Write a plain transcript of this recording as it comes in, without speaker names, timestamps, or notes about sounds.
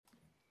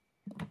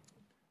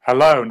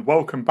Hello and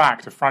welcome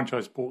back to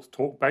Franchise Sports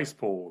Talk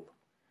Baseball.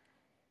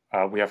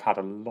 We have had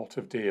a lot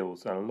of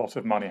deals and a lot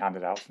of money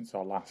handed out since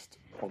our last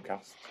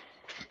podcast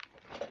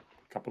a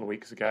couple of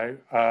weeks ago.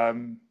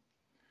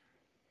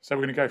 So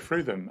we're going to go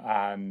through them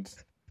and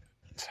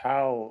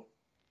tell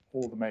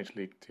all the Major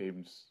League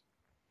teams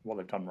what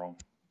they've done wrong,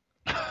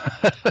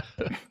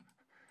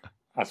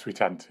 as we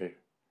tend to.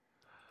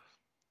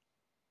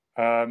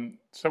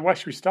 So where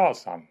should we start,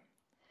 Sam?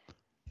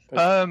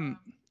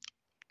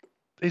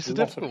 It's a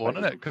difficult one,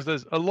 isn't it? Because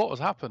there's a lot has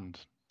happened.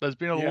 There's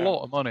been a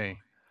lot of money.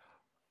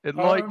 They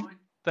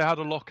had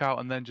a lockout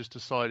and then just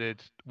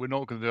decided we're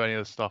not going to do any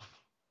of the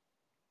stuff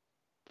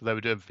that they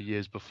were doing for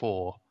years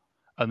before,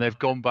 and they've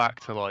gone back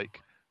to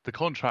the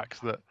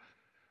contracts that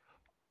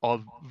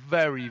are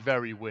very,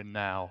 very win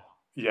now.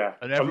 Yeah,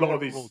 and everyone a lot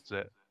of these, applauds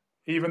it.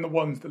 Even the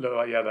ones that look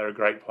like they're a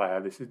great player.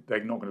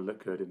 They're not going to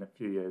look good in a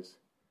few years.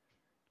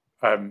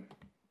 I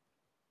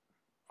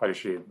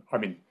assume. I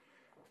mean,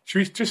 should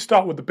we just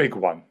start with the big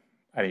one?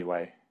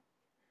 Anyway.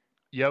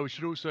 Yeah, we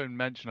should also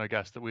mention, I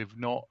guess, that we've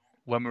not,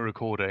 when we're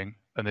recording,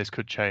 and this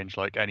could change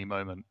any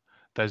moment,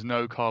 there's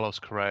no Carlos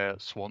Correa,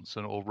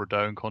 Swanson, or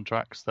Rodon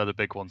contracts. They're the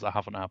big ones that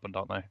haven't happened,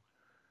 aren't they?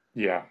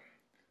 Yeah,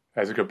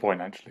 that's a good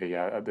point, actually,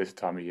 at this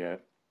time of year.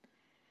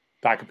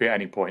 That could be at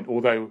any point.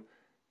 Although,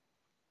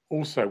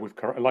 also, with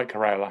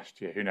Correa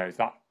last year, who knows,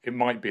 that it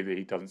might be that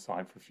he doesn't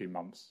sign for a few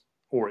months,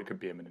 or it could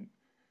be imminent.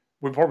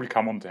 We'll probably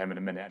come on to him in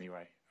a minute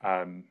anyway.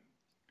 A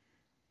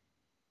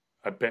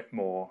bit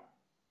more...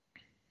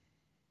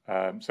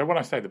 so when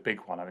I say the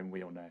big one, I mean,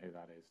 we all know who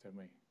that is, don't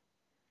we?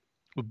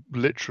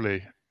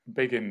 Literally.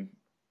 Big in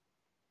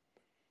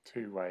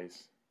two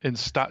ways. In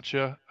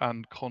stature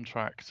and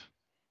contract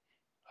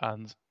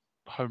and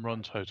home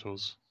run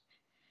totals.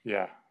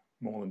 Yeah,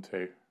 more than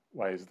two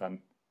ways then.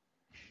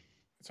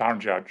 It's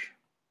Aaron Judge,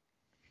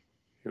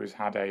 who has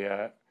had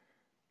a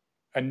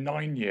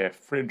 9-year,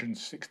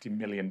 $360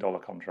 million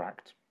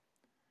contract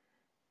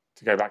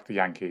to go back to the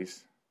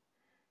Yankees.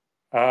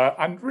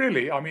 And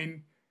really, I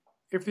mean...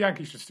 If the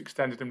Yankees just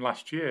extended him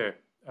last year,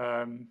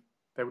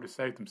 they would have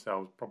saved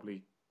themselves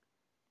probably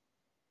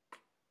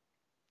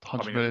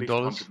 $100 million.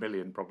 $100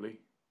 million, probably.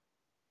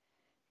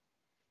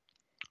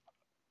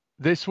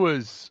 This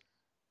was,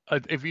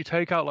 if you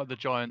take out the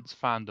Giants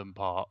fandom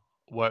part,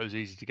 where it was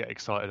easy to get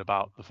excited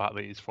about the fact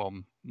that he's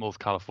from North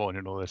California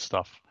and all this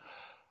stuff.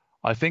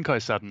 I think I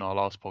said in our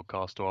last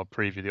podcast or our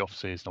preview the off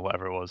season or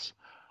whatever it was,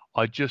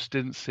 I just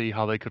didn't see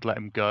how they could let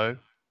him go.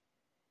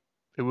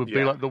 It would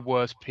be the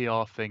worst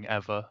PR thing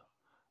ever.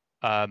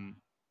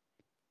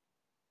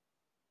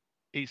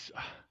 It's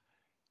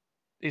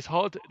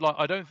hard.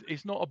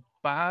 It's not a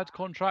bad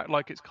contract.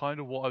 It's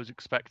kind of what I was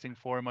expecting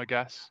for him, I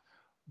guess.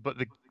 But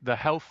the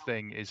health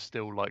thing is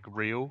still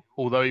real.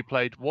 Although he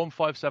played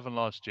 157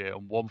 last year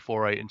and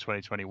 148 in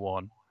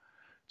 2021.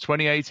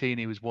 2018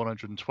 he was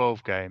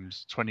 112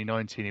 games.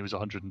 2019 he was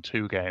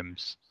 102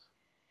 games.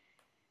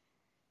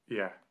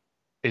 Yeah.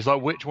 It's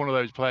which one of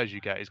those players you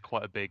get is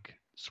quite a big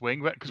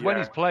swing. Because when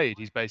he's played,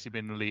 he's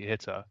basically been an elite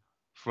hitter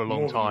for a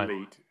long time. Than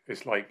elite.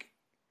 It's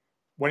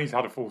when he's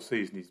had a full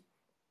season, he's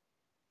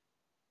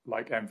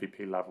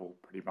MVP level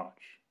pretty much.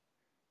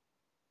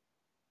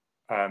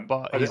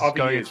 But he's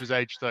going into his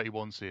age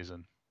 31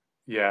 season.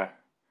 Yeah.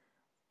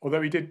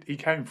 Although he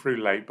came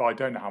through late, but I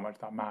don't know how much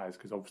that matters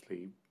because obviously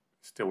he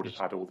still would have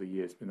had all the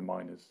years in the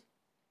minors.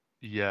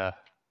 Yeah.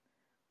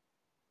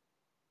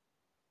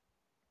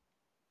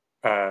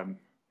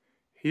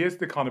 He is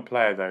the kind of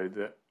player, though,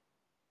 that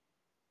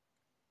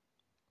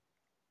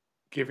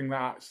giving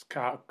that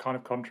kind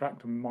of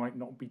contract might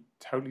not be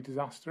totally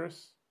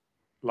disastrous,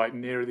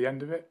 near the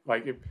end of it.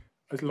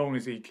 As long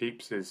as he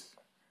keeps his,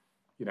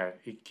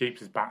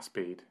 bat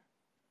speed.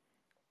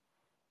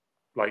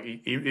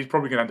 He's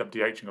probably going to end up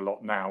DHing a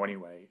lot now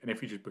anyway. And if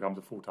he just becomes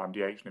a full-time DH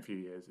in a few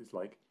years, it's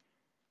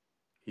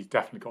he's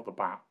definitely got the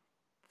bat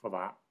for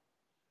that.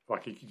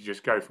 He could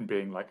just go from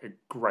being a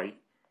great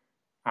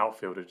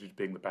outfielder to just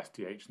being the best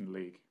DH in the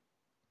league.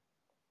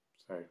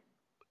 So...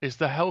 It's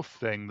the health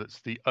thing that's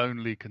the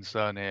only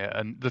concern here.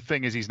 And the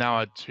thing is, he's now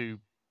had 2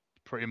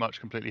 pretty much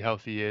completely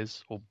healthy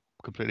years.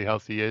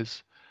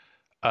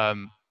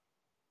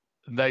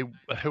 They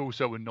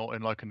also were not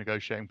in a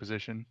negotiating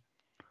position.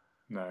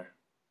 No.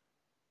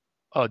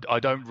 I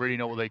don't really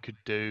know what they could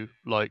do.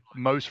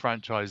 Most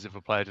franchises, if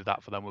a player did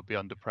that for them, would be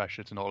under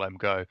pressure to not let him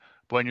go.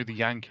 But when you're the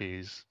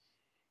Yankees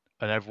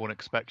and everyone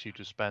expects you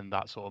to spend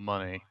that sort of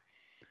money,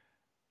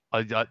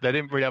 they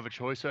didn't really have a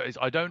choice. So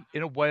I don't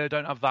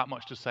have that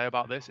much to say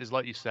about this. Is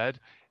like you said,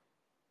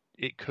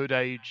 it could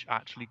age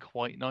actually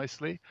quite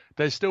nicely.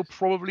 There's still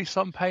probably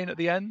some pain at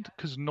the end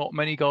because not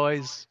many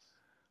guys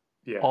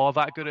are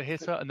that good a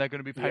hitter, and they're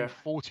going to be paying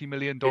 $40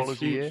 million a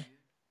year.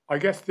 I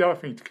guess the other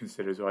thing to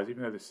consider as well is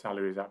even though the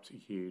salary is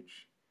absolutely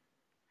huge,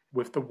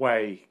 with the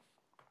way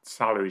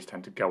salaries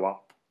tend to go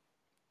up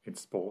in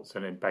sports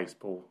and in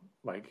baseball,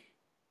 I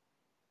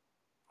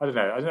don't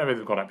know if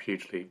they've gone up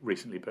hugely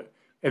recently, but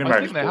in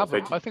American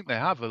sports, I think they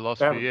have the last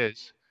few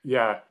years.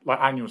 Yeah,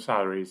 annual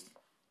salaries.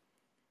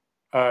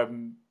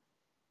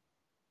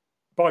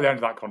 by the end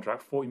of that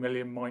contract, 40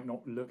 million might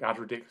not look as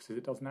ridiculous as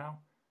it does now.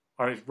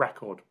 I mean, it's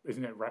record,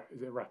 isn't it?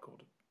 Is it a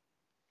record?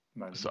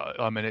 Moment. So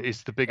I mean,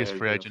 it's the biggest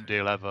free agent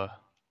deal ever.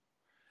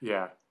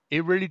 Yeah.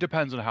 It really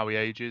depends on how he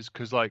ages,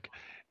 because like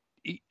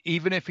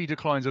even if he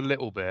declines a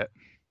little bit,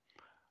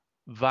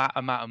 that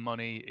amount of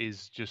money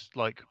is just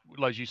like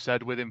you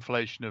said, with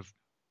inflation of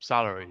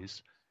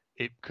salaries,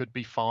 it could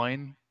be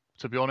fine,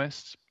 to be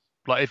honest.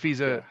 Like if he's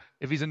a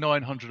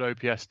 900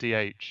 OPS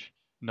DH,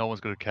 no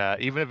one's going to care.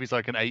 Even if he's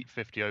like an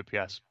 850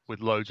 OPS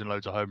with loads and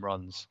loads of home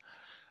runs,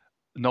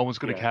 no one's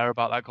going to care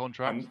about that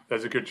contract. And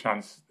there's a good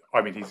chance.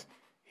 I mean,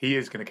 he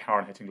is going to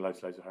carry on hitting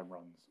loads of home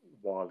runs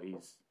while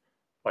he's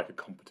like a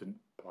competent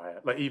player.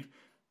 Like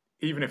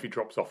even if he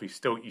drops off, you're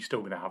still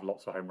going to have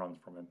lots of home runs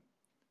from him.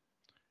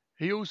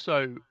 He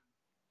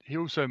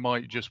also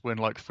might just win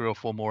like 3 or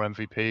 4 more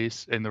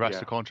MVPs in the rest of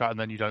the contract, and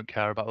then you don't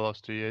care about the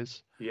last 2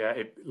 years. Yeah,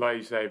 like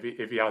you say,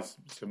 if he has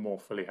some more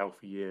fully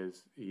healthy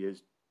years, he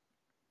is.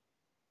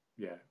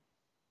 Yeah,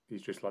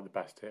 he's just like the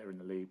best hitter in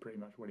the league pretty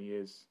much when he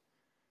is.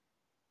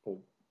 Or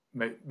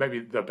maybe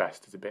the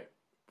best is a bit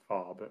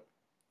far, but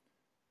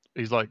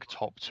he's like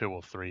top 2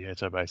 or 3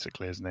 hitter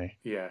basically, isn't he?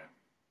 Yeah.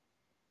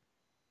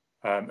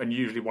 And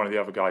usually one of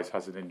the other guys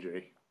has an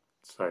injury,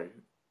 so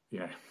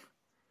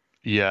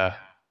Yeah.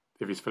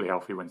 If he's fully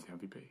healthy, wins the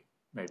MVP,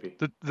 maybe.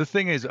 The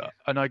thing is,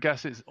 and I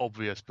guess it's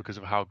obvious because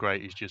of how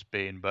great he's just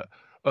been, but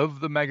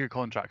of the mega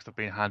contracts that have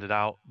been handed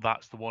out,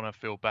 that's the one I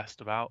feel best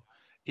about.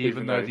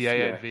 Even though the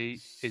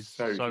AAV is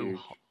so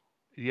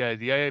the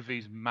AAV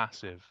is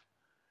massive.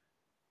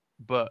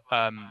 But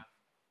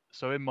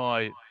so in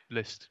my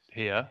list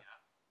here,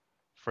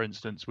 for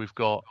instance, we've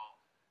got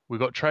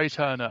Trey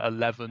Turner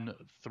 11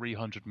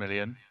 300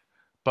 million,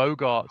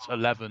 Bogarts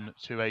 11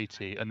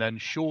 280, and then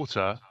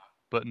shorter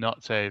but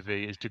nuts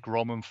AAV is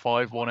DeGrom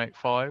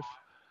 5185.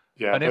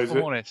 Yeah, and if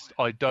I'm honest,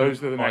 I don't.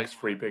 Those are the next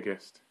 3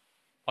 biggest.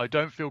 I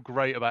don't feel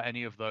great about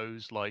any of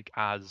those. Like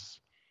as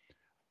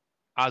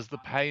the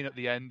pain at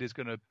the end is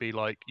going to be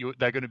like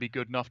they're going to be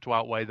good enough to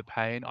outweigh the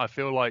pain. I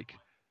feel like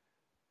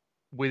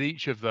with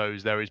each of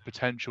those, there is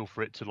potential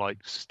for it to like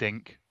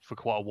stink for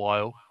quite a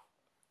while,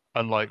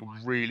 and like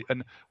really.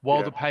 And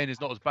while the pain is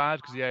not as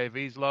bad because the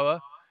AAV is lower,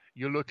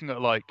 you're looking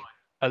at like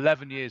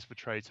 11 years for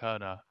Trey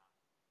Turner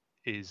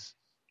is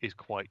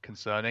quite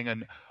concerning.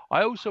 And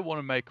I also want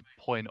to make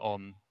a point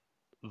on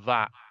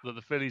that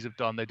the Phillies have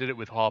done. They did it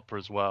with Harper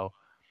as well.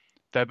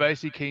 They're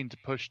basically keen to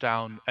push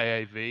down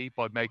AAV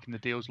by making the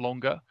deals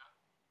longer.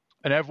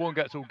 And everyone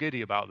gets all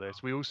giddy about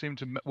this. We're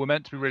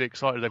meant to be really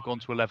excited they've gone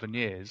to 11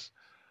 years.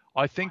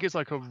 I think it's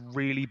like a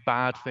really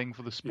bad thing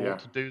for the sport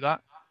to do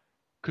that.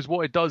 Because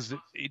what it does,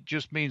 it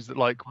just means that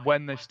like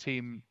when this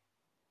team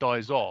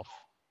dies off,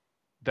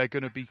 they're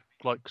going to be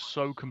like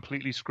so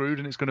completely screwed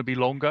and it's going to be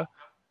longer.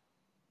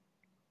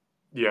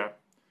 Yeah.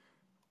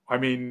 I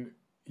mean,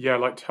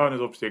 like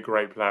Turner's obviously a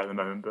great player at the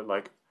moment, but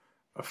like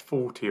a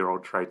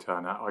 40-year-old Trey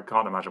Turner, I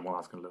can't imagine what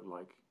that's going to look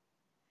like.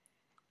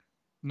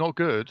 Not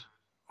good.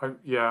 I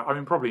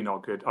mean, probably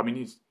not good. I mean,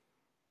 he's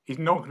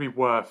not going to be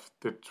worth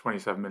the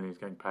 27 million he's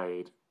getting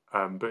paid.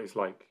 But it's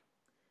like,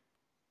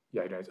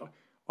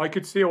 I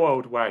could see a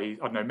world where I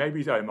don't know, maybe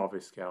he's Omar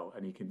Vizquel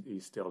and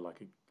he's still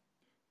like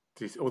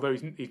although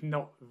he's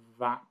not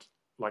that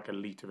like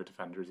elite of a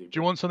defender as he. Do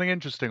you want something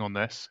interesting on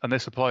this? And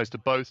this applies to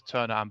both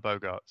Turner and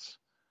Bogarts.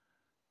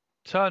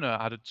 Turner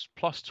had a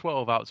plus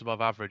 12 outs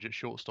above average at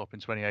shortstop in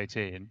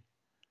 2018.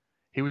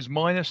 He was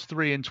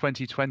 -3 in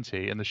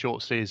 2020 in the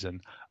short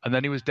season, and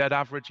then he was dead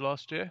average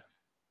last year.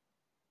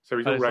 So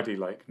he's already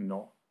like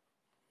not.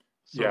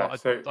 So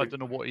I don't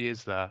know what he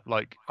is there.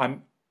 Like,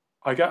 and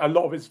I get a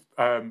lot of his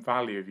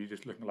value if you're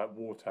just looking at like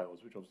war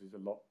totals, which obviously is a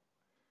lot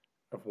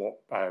of what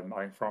I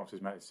think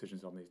Francis makes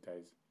decisions on these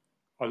days.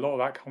 A lot of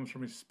that comes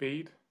from his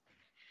speed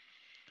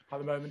at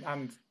the moment,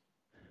 and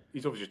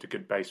he's obviously just a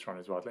good base runner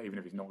as well. Like, even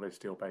if he's not going to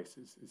steal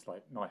bases, it's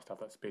like nice to have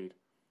that speed,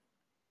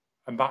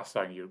 and that's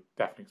something you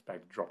definitely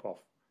expect to drop off.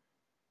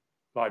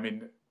 Like, I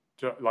mean,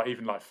 like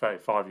even like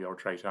 35-year-old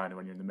Trey Turner,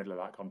 when you're in the middle of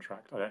that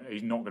contract,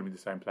 he's not going to be the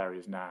same player he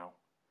is now.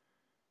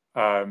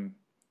 But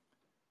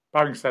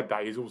having said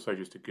that, he's also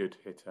just a good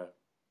hitter.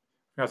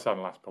 I think I said on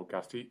the last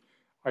podcast,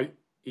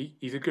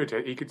 he's a good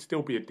hitter. He could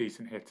still be a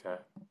decent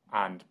hitter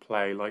and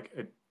play like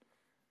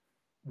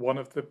one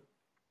of the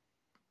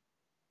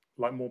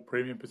like more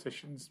premium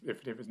positions,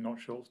 if it's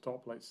not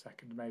shortstop, like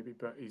second maybe,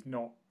 but he's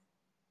not.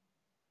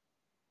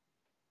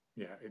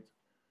 Yeah,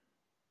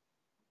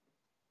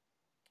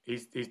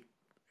 he's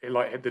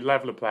like the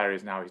level of player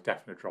is now. He's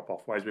definitely a drop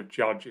off. Whereas with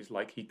Judge, it's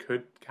like he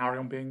could carry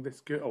on being this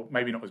good, or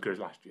maybe not as good as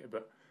last year,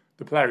 but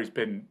the player he's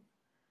been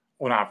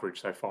on average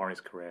so far in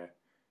his career.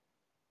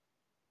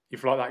 You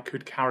feel like that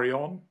could carry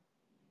on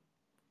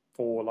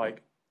for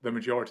like the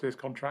majority of this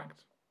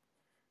contract.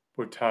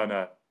 With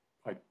Turner,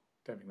 I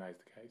don't think that is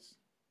the case.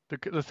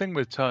 The thing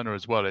with Turner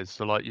as well is,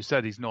 so like you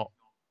said, he's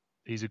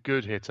a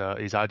good hitter.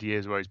 He's had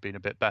years where he's been a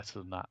bit better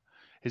than that.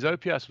 His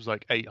OPS was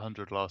like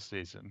 800 last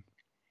season.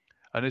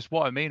 And it's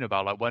what I mean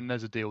about like when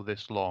there's a deal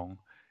this long,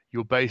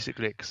 you're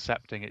basically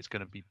accepting it's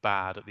going to be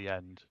bad at the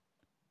end.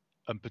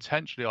 And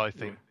potentially, I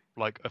think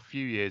like a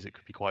few years, it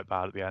could be quite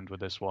bad at the end with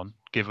this one.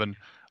 Given,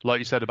 like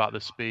you said about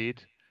the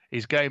speed,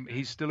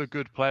 he's still a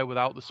good player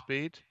without the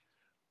speed,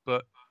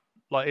 but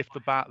like if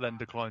the bat then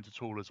declines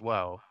at all as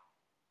well,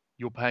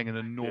 you're paying an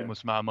Yeah,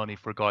 enormous amount of money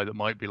for a guy that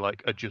might be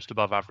like a just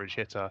above average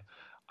hitter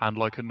and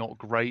like a not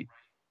great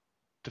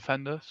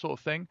defender sort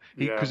of thing.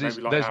 yeah, Because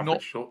maybe like an there's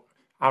not,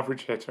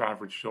 average hitter,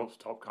 average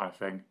shortstop kind of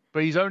thing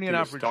but he's only to an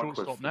get average stuck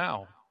with. shortstop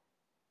now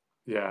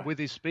Yeah, with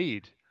his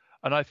speed,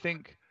 and I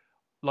think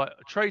like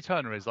Trey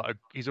Turner is like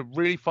he's a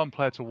really fun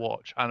player to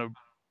watch and a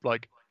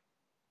like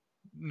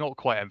not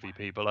quite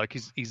MVP, but like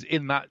he's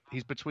in that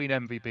he's between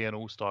MVP and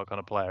All Star kind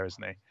of player,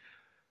 isn't he?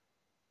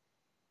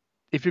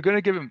 If you're going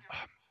to give him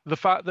the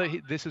fact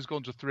that this has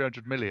gone to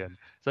 300 million,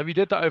 so if you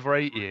did that over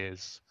 8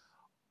 years,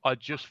 I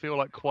just feel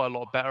like quite a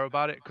lot better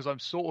about it because I'm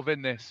sort of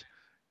in this.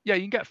 Yeah,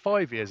 you can get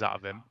 5 years out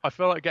of him. I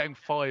feel like getting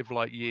 5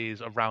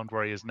 years around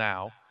where he is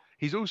now.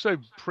 He's also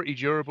pretty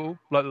durable.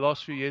 Like the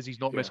last few years, he's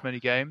not yeah, missed many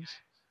games,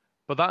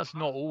 but that's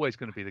not always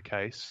going to be the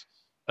case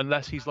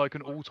unless he's like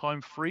an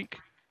all-time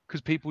freak.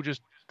 Because people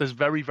just there's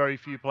very very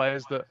few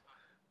players that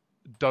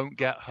don't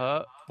get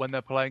hurt when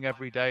they're playing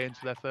every day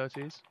into their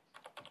 30s.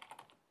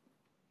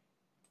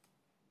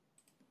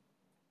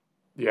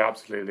 yeah,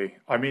 absolutely.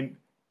 I mean,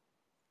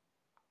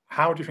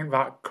 how do you think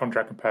that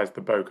contract compares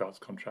to Bogart's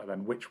contract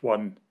then? Which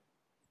one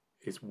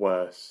is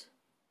worse?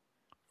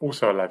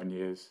 Also 11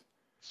 years,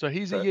 So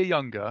he's a but year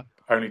younger.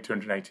 only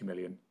 280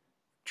 million.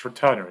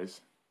 Turner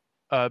is.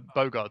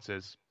 Bogarts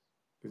is.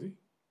 Is he?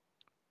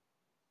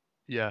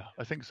 Yeah,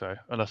 I think so.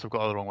 Unless I've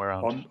got it the wrong way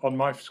around. On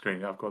my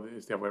screen, I've got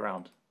it's the other way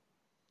around.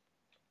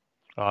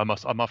 I'm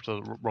after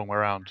the wrong way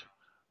around.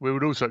 We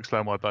would also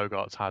explain why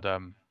Bogarts had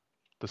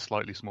the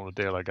slightly smaller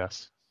deal, I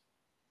guess.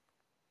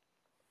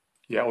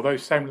 Yeah, although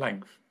same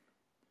length.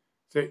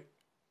 So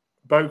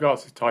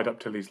Bogarts is tied up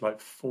till he's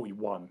like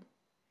 41.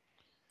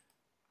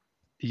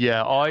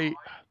 Yeah,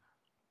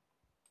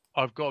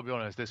 I've got to be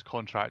honest. This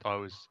contract,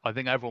 I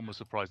think everyone was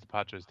surprised the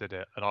Padres did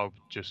it, and I was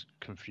just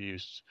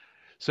confused.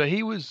 So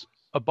he was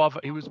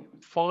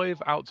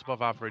 5 outs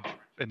above average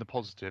in the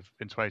positive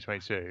in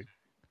 2022,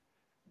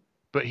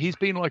 but he's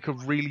been like a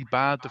really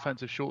bad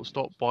defensive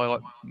shortstop by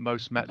like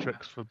most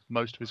metrics for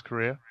most of his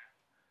career.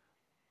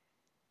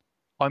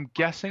 I'm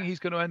guessing he's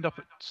going to end up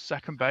at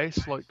second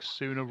base like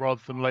sooner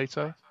rather than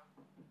later,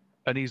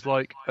 and he's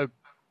like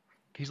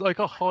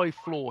a high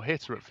floor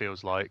hitter. It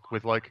feels like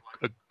with like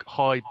a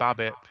high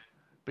BABIP,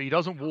 but he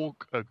doesn't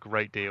walk a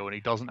great deal and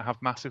he doesn't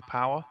have massive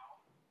power.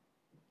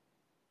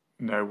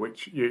 No,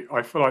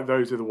 I feel like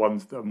those are the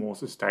ones that are more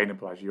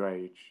sustainable as you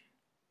age.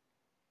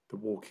 The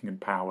walking and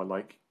power,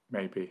 like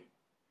maybe.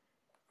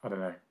 I don't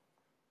know.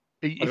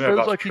 He I don't know if feels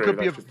that's like he true. could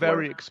be a That's just the way.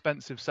 very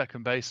expensive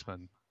second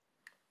baseman.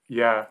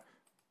 Yeah.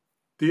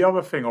 The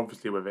other thing,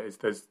 obviously, with it is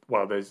there's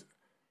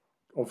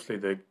obviously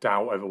the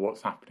doubt over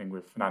what's happening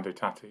with Fernando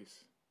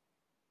Tatis.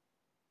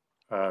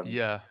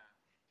 Yeah,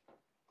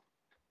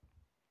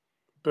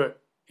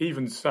 But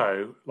even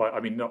so, like I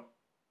mean, not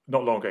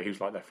long ago he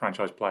was like their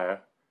franchise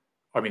player.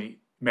 I mean,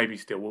 maybe he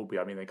still will be.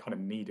 I mean, they kind of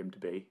need him to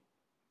be.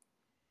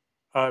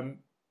 Um,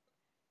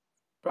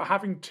 but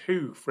having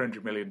two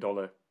 $300 million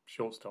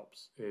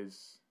shortstops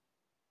is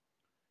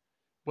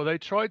well, they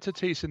tried to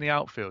tease in the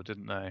outfield,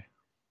 didn't they?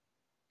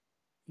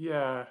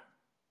 yeah,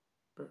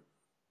 but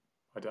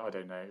I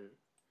don't know.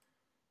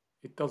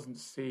 It doesn't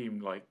seem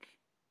like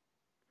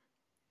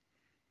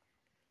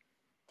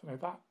I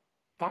don't know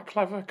that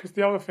clever. Because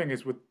the other thing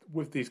is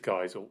with these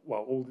guys, or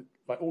well,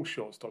 all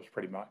shortstops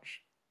pretty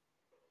much.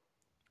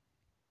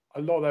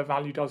 A lot of their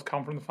value does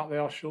come from the fact they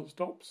are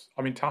shortstops.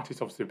 I mean,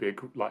 Tatis obviously would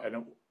be like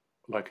an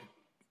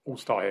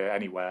all-star here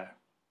anywhere.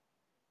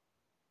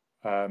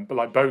 But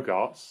like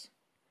Bogarts,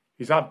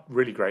 he's had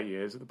really great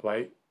years at the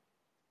plate.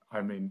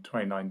 I mean,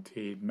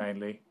 2019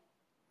 mainly.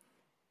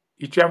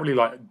 He's generally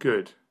like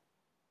good,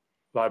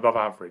 like above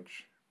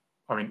average.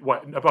 I mean,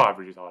 above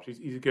average is harsh.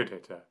 He's a good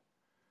hitter.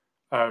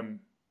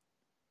 Um,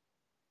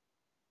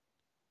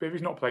 but if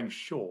he's not playing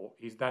short,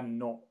 he's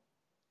not.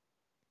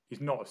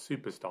 He's not a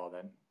superstar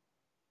then.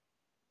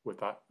 With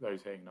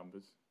those hitting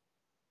numbers.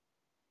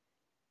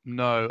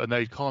 No, and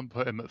they can't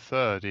put him at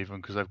third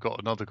even because they've got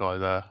another guy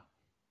there.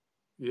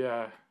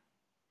 Yeah,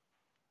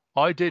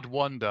 I did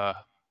wonder,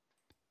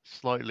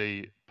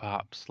 slightly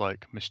perhaps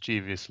like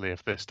mischievously,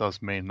 if this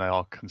does mean they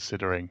are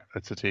considering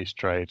a Tatis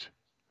trade.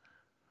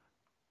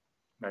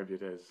 maybe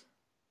it is.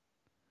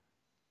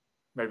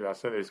 Maybe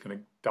that's it. It's going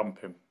to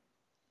dump him.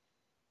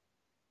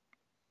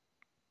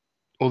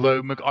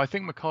 Although I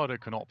think Mercado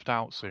can opt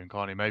out soon,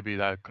 can't he? Maybe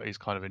he's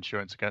kind of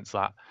insurance against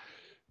that.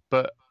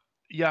 But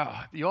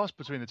yeah, you asked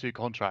between the two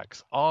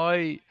contracts.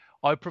 I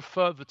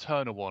prefer the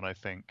Turner one, I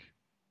think.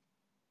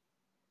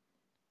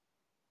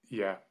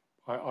 Yeah,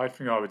 I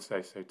think I would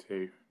say so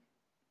too.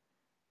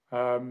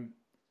 Um,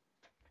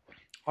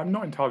 I'm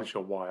not entirely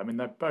sure why. I mean,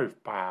 they're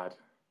both bad.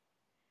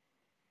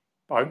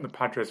 But I think the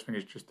Padres thing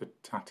is just the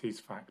Tatis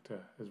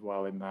factor as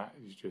well. In that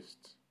he's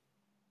just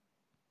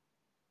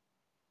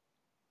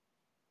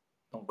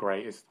not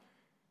great.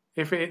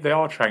 If they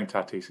are trading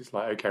Tatis, it's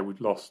like okay,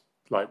 we've lost.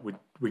 Like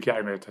we get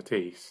him rid of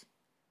Tatis,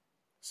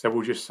 So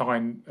we'll just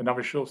sign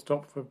another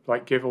shortstop for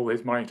give all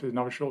his money to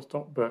another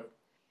shortstop. But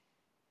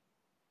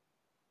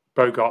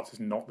Bogarts is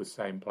not the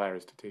same player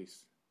as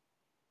Tatis.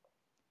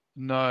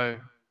 No.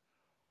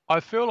 I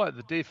feel like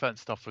the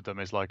defense stuff with them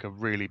is like a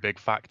really big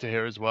factor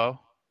here as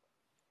well.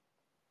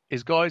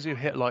 Is guys who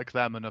hit like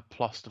them and are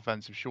plus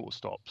defensive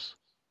shortstops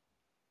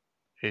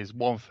is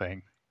one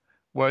thing.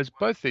 Whereas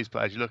both these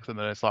players, you look at them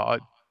and it's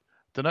like, I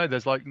don't know,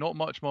 there's like not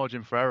much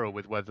margin for error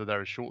with whether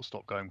they're a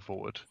shortstop going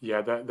forward.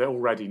 Yeah, they're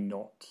already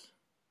not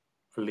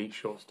elite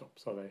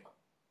shortstops, are they?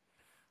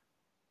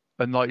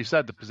 And like you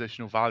said, the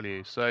positional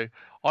value. So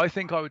I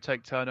think I would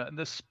take Turner. And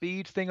the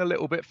speed thing a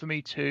little bit for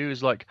me too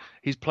is like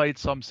he's played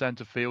some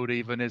centre field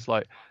even, is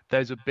like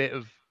there's a bit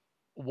of,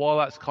 while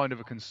that's kind of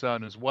a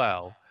concern as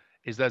well,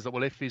 is there's that,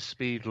 well, if his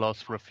speed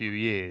lasts for a few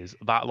years,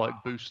 that like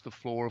boosts the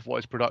floor of what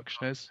his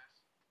production is.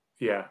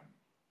 Yeah.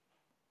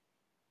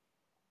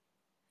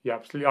 Yeah,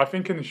 absolutely. I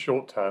think in the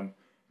short term,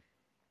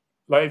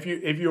 like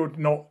if you're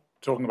not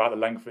talking about the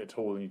length of it at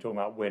all and you're talking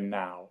about win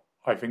now,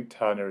 I think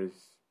Turner is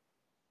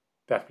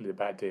definitely the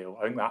better deal.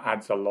 I think that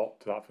adds a lot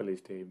to that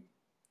Phillies team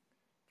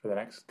for the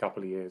next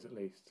couple of years at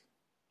least.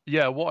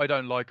 Yeah, what I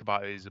don't like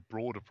about it is a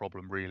broader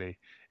problem really,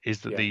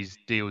 is that these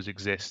deals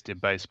exist in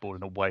baseball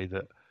in a way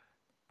that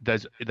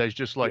there's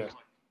just like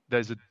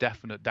there's a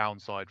definite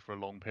downside for a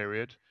long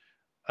period.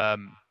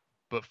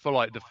 But for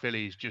like the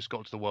Phillies just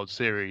got to the World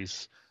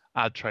Series,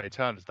 add Trey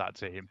Turner to that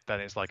team, then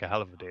it's like a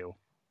hell of a deal.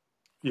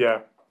 Yeah.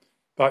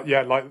 But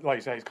yeah, like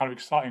you say, it's kind of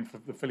exciting for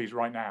the Phillies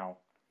right now.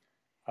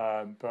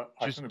 But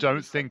just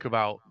don't think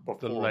about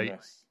the late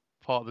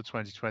part of the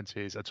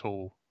 2020s at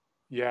all.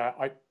 Yeah,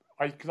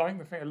 because I think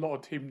the thing, a lot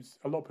of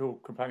people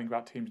complaining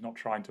about teams not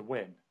trying to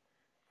win,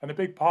 and a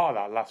big part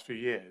of that last few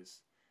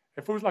years,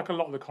 it feels like a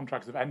lot of the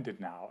contracts have ended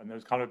now, and there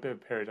was kind of a bit of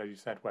a period, as you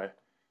said, where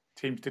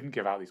teams didn't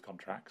give out these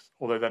contracts,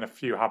 although then a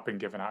few have been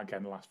given out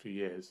again the last few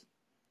years,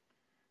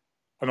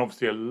 and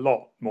obviously a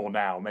lot more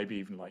now, maybe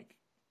even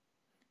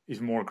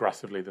more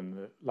aggressively than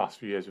the last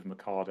few years with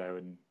Mercado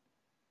and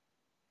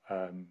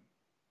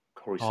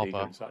Corey Seager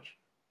and such,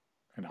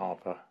 and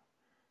Harper.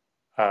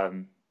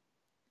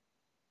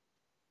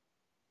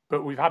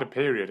 But we've had a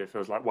period, it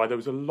feels like, where there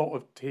was a lot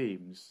of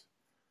teams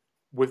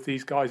with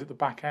these guys at the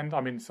back end.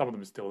 I mean, some of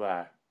them are still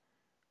there,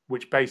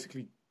 which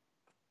basically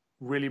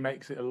really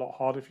makes it a lot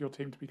harder for your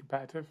team to be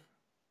competitive.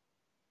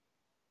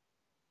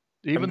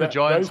 Even the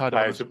Giants had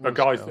players are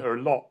guys that are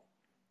a lot.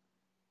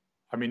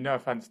 I mean, no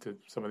offense to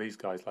some of these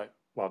guys, like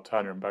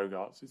Turner and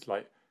Bogarts. It's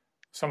like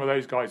some of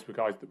those guys were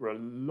guys that were a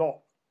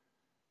lot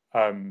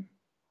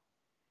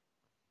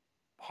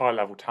higher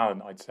level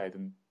talent, I'd say,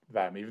 than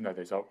them, even though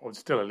they're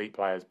still elite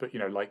players. But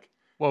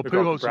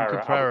Pujols and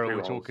Cabrera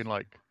were talking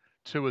like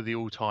two of the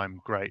all-time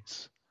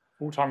greats,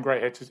 all-time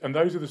great hitters, and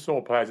those are the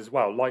sort of players as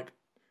well. Like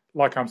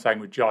I'm saying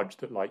with Judge,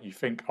 that like you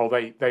think,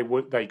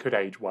 they could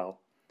age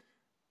well,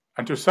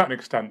 and to a certain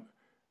extent,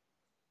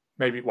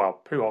 maybe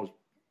Pujols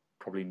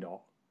probably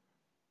not,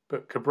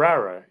 but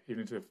Cabrera,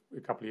 even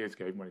a couple of years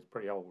ago, even when he's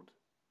pretty old,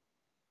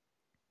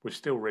 was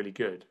still really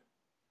good.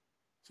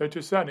 So to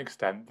a certain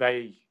extent,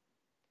 they've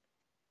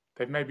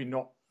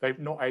not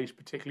aged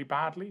particularly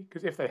badly,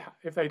 because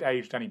if they'd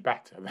aged any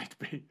better,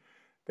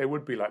 they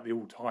would be like the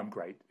all-time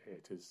great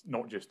hitters,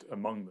 not just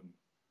among them.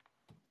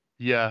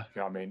 Yeah,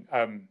 you know what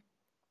I mean.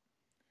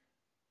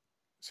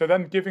 So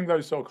then, giving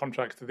those sort of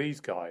contracts to these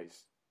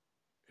guys,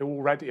 who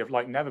already have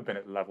never been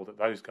at the level that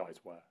those guys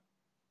were.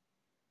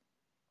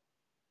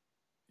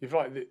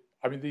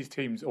 These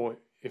teams, or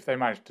if they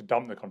manage to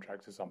dump the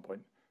contracts at some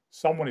point,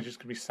 someone is just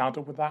going to be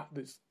saddled with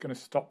that's going to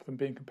stop them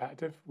being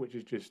competitive, which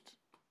is just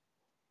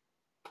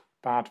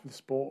bad for the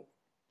sport.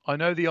 I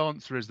know the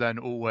answer is then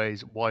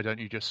always, why don't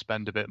you just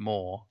spend a bit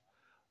more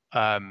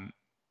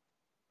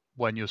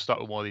when you're stuck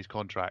with one of these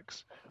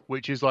contracts?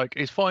 Which is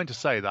it's fine to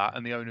say that,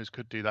 and the owners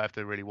could do that if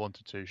they really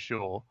wanted to,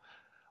 sure,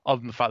 other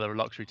than the fact there are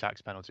luxury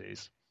tax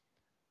penalties.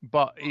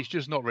 But it's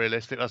just not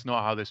realistic. That's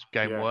not how this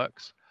game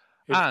works.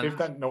 If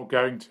they're not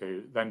going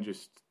to, then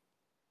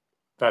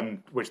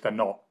which they're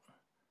not,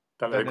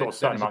 then they've got a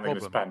certain amount they're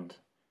going to spend.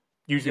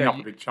 Using up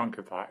a big chunk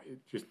of that,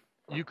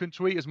 You can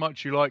tweet as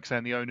much as you like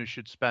saying the owners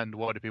should spend,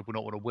 why do people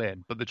not want to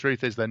win? But the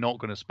truth is they're not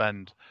going to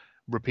spend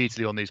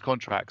repeatedly on these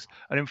contracts.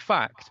 And in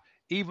fact,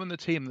 even the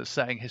team that's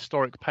setting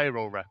historic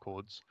payroll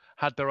records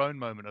had their own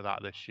moment of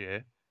that this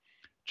year.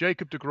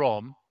 Jacob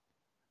deGrom,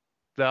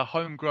 their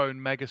homegrown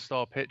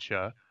megastar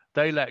pitcher,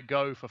 they let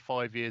go for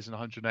 5 years and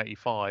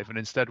 185 and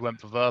instead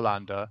went for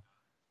Verlander,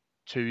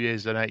 2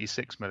 years and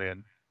 86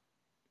 million.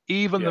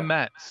 Even the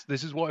Mets,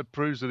 this is what it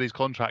proves with these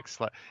contracts.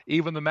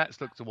 Even the Mets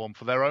looked to one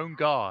for their own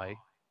guy.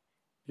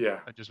 Yeah.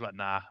 And just went,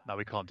 no,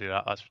 we can't do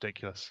that. That's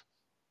ridiculous.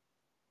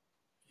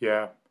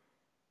 Yeah.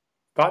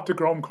 That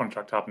DeGrom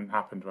contract hadn't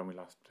happened when we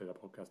last did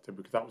that podcast,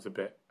 because that was a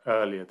bit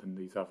earlier than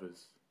these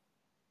others.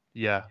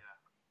 Yeah.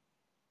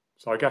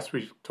 So I guess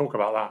we should talk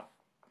about that.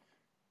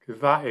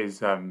 Because that is,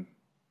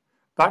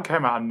 that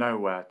came out of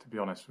nowhere, to be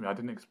honest with me. I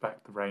didn't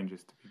expect the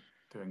Rangers to be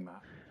doing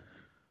that.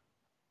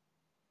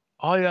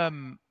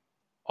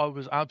 I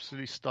was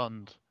absolutely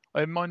stunned.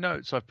 In my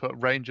notes, I've put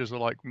Rangers are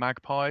like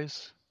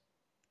magpies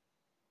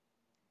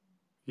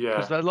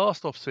because Yeah, their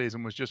last off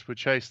season was just we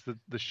chased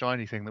the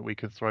shiny thing that we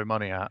could throw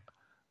money at,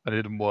 and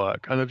it didn't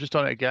work, and they've just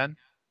done it again.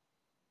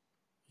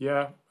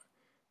 yeah,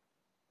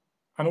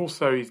 and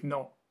also he's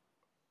not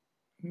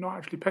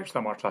actually pitched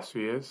that much last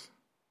few years.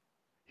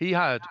 He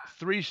had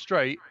 3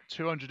 straight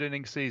 200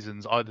 inning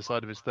seasons either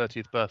side of his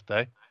 30th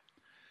birthday,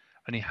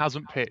 and he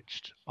hasn't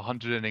pitched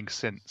 100 innings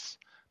since.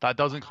 That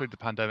does include the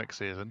pandemic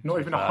season, to Not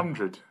be even a fair.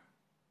 hundred.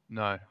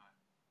 No.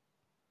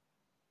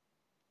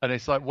 And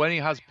it's like when he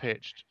has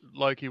pitched,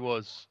 like he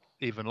was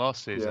even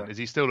last season, Yeah, is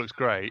he still looks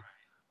great.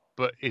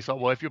 But it's like,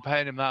 well, if you're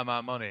paying him that amount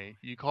of money,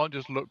 you can't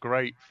just look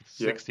great for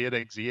yeah, 60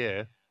 innings a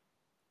year.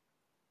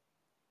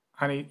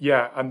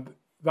 and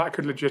that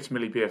could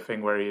legitimately be a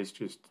thing where he is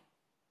just,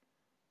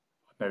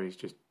 I know he's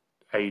just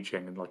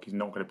aging and like he's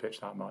not going to pitch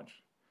that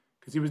much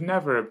because he was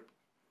never.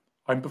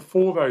 And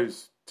before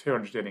those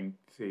 200 inning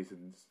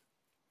seasons,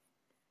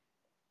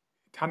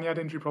 Tanya had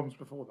injury problems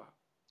before that.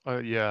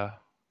 Yeah,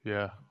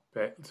 yeah.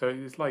 But so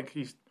it's like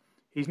he's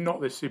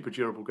not this super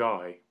durable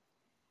guy.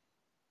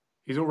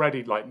 He's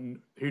already like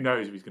who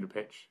knows if he's going to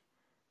pitch.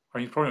 I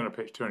mean, he's probably going to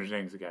pitch 200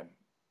 innings again.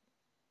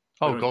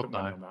 I Oh don't want to God, put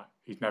money no. on that.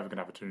 He's never going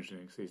to have a 200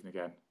 inning season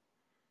again.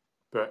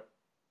 But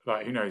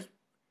like, who knows?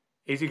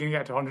 Is he going to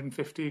get to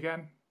 150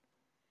 again?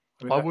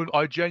 I mean,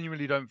 I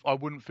genuinely don't. I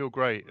wouldn't feel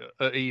great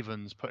at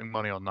evens putting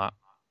money on that.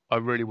 I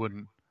really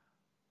wouldn't.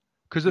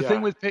 Because the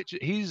thing yeah, with pitch,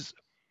 he's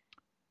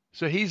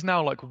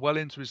now like well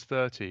into his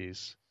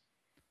 30s,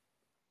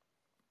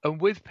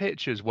 and with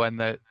pitchers when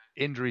their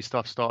injury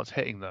stuff starts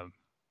hitting them,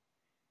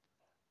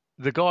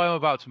 the guy I'm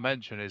about to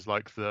mention is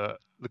like the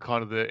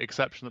kind of the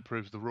exception that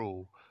proves the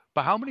rule.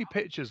 But how many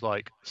pitchers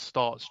like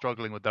start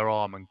struggling with their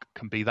arm and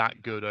can be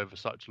that good over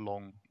such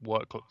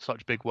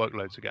such big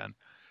workloads again?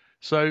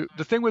 So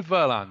the thing with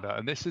Verlander,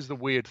 and this is the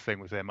weird thing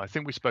with him, I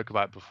think we spoke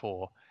about it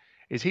before,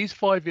 is he's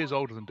 5 years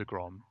older than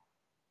DeGrom.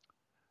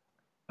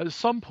 At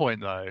some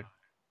point, though,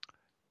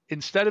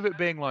 instead of it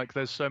being like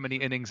there's so many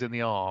innings in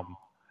the arm,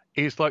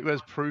 it's like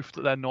there's proof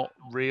that they're not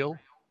real.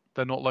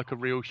 They're not like a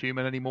real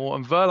human anymore.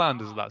 And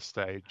Verlander's at that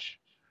stage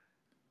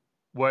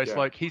where it's yeah,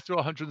 like he threw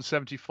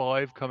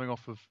 175 coming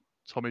off of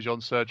Tommy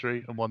John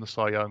surgery and won the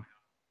Cy Young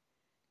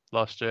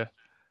last year.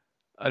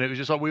 And it was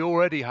just like we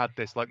already had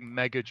this like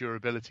mega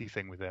durability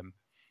thing with him.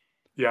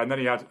 yeah. And then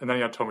he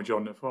had Tommy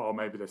John. And thought, oh,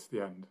 maybe this is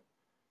the end.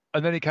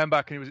 And then he came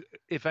back and he was,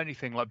 if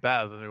anything, like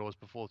better than he was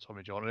before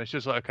Tommy John. And it's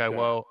just like, okay, Yeah,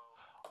 well,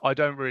 I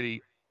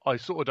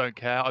sort of don't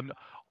care. I'm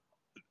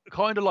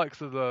kind of like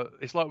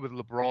it's like with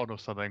LeBron or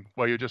something,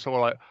 where you're just sort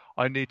of like,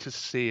 I need to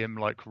see him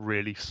like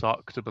really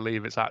suck to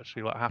believe it's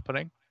actually like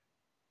happening.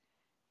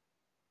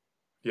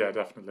 yeah,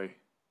 definitely.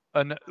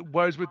 And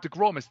whereas with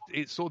DeGrom,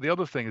 it's sort of the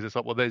other thing is it's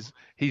like, well,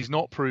 he's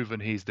not proven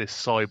he's this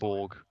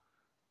cyborg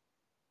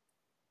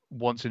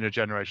once in a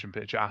generation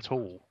pitcher at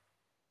all.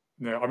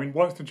 No, I mean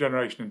once in a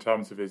generation in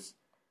terms of his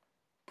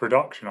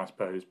production, I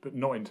suppose, but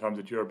not in terms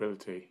of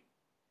durability.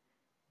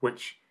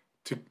 Which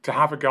to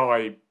have a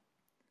guy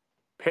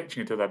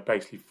pitching until they're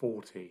basically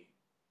 40,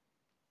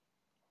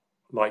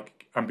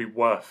 like, and be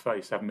worth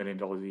 $37 million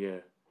a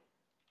year,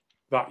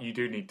 that you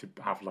do need to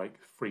have like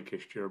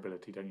freakish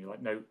durability, don't you?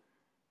 Like,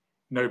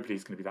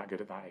 nobody's going to be that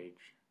good at that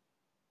age,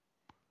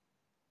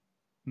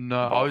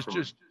 No, apart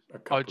from a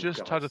I couple of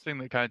just had a guys. thing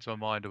that came to my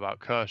mind about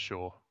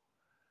Kershaw.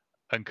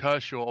 And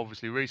Kershaw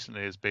obviously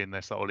recently has been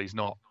this, like, well, he's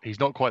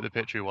not quite the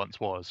pitcher he once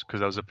was,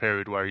 because there was a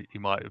period where he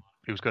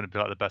was going to be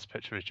like the best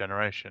pitcher of his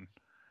generation.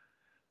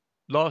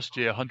 Last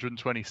year,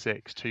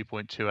 126,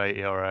 2.28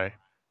 ERA.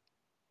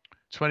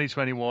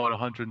 2021,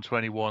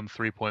 121,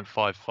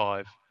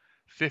 3.55.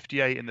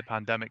 58 in the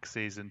pandemic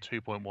season,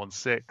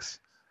 2.16.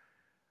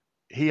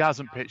 He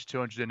hasn't pitched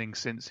 200 innings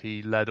since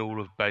he led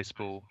all of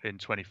baseball in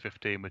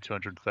 2015 with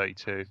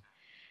 232.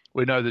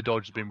 We know the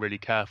Dodgers have been really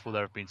careful.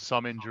 There have been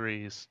some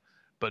injuries,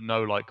 but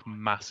no like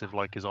massive,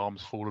 like his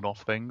arms fallen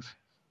off things.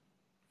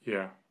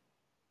 Yeah,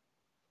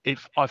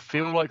 If I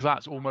feel like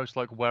that's almost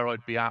like where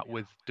I'd be at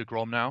with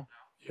DeGrom now.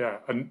 yeah,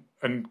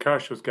 and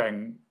Kershaw's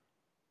getting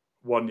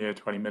 1 year,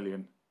 20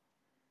 million,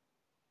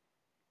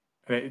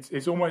 and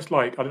it's almost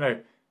like I don't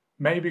know,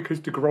 maybe because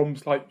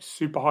Degrom's like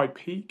super high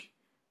peak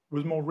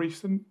was more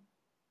recent,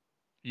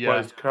 Yeah,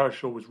 whereas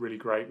Kershaw was really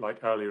great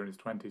like earlier in his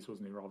 20s,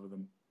 wasn't he, rather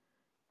than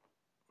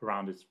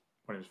around his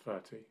when he was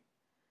 30.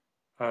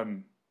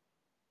 Um,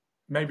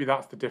 Maybe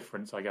that's the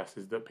difference, I guess,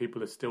 is that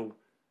people are still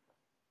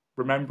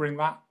remembering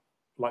that,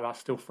 like that's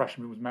still fresh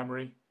in people's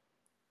memory.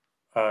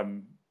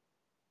 Um,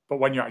 but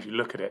when you actually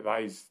look at it,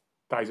 that is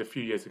a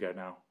few years ago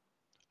now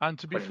and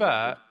to be when he was that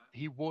good. fair,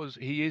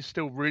 he is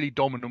still really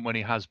dominant when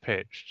he has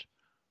pitched,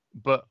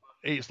 but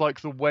it's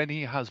like the when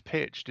he has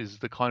pitched is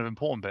the kind of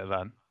important bit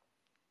then.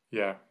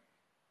 Yeah,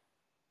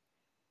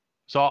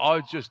 So I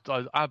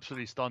was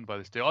absolutely stunned by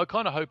this deal. I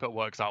kind of hope it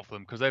works out for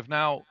them because they've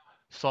now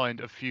signed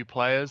a few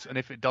players, and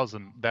if it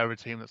doesn't, they're a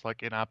team that's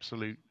like in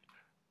absolute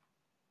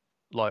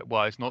like,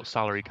 well, it's not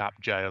salary cap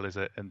jail, is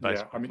it, in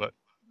yeah. I baseball, mean, but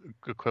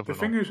the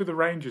equivalent of. thing is with the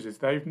Rangers is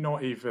they've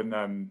not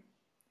even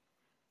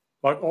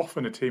like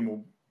often a team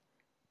will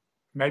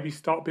maybe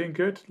start being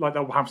good. Like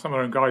they'll have some of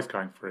their own guys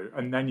going through,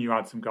 and then you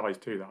add some guys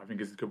to that. I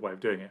think is a good way of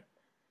doing it.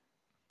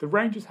 The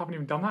Rangers haven't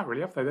even done that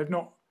really, have they? They've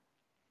not.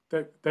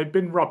 They've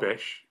been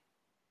rubbish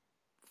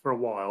for a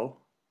while.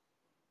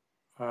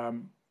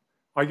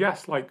 I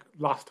guess like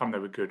last time they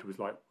were good was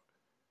like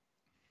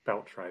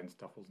Beltray and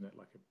stuff, wasn't it?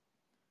 Like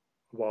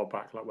a while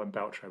back, like when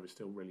Beltray was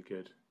still really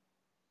good.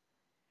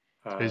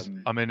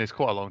 It's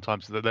quite a long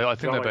time. So I think they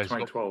like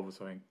basically 2012 or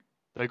something.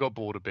 They got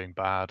bored of being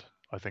bad,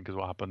 I think is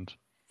what happened.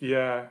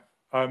 Yeah,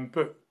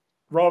 but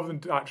rather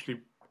than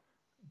actually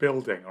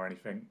building or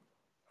anything,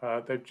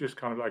 they've just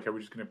kind of like, okay, we're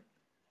just going to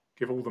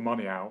give all the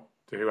money out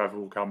to whoever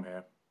will come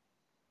here.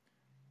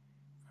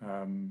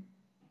 I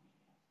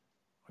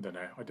don't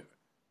know. I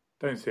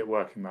don't see it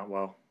working that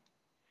well.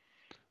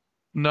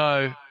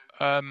 No.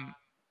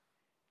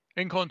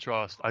 In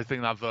contrast, I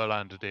think that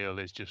Verlander deal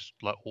is just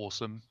like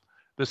awesome.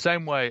 The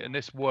same way, and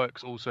this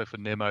works also for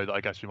Nimmo that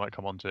I guess we might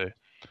come on to.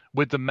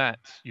 With the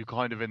Mets, you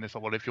kind of in this,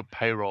 well, if your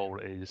payroll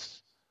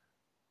is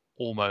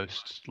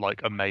almost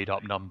like a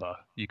made-up number,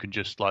 you can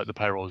just like the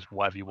payroll is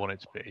whatever you want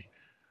it to be,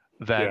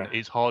 then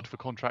it's hard for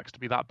contracts to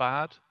be that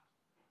bad.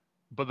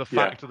 But the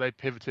fact that they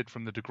pivoted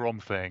from the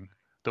DeGrom thing,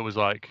 that was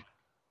like,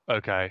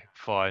 okay,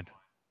 fine.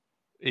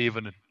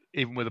 Even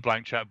with a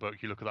blank checkbook,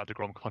 you look at that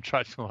DeGrom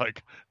contract and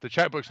like, the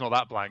checkbook's not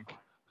that blank.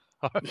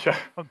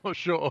 I'm not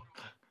sure.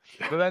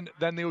 But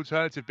then the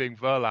alternative being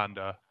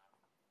Verlander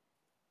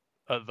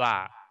at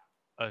that,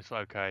 it's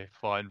okay,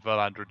 fine,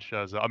 Verlander and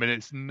Scherzer. I mean,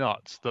 it's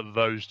nuts that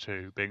those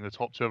two being the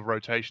top two of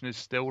rotation is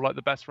still like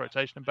the best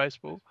rotation in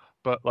baseball.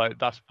 But like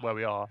that's where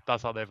we are.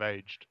 That's how they've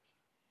aged.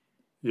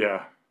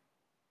 Yeah,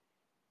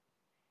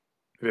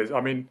 it is. I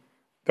mean,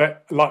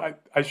 that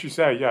like as you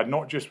say,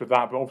 not just with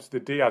that, but obviously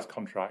the Diaz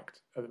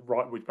contract,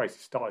 right, which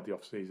basically started the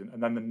off season,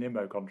 and then the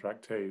Nimmo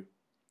contract too,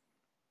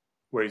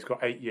 where he's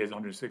got 8 years,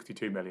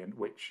 162 million.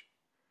 Which,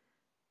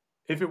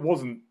 if it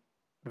wasn't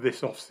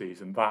this off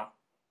season, that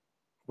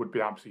would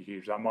be absolutely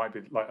huge. That might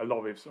be like a lot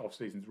of his off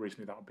seasons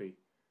recently. That would be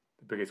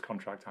the biggest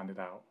contract handed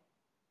out.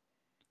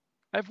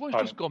 Everyone's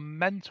just gone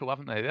mental,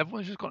 haven't they?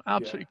 Everyone's just gone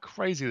absolutely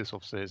crazy this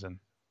off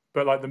season.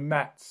 But like the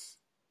Mets,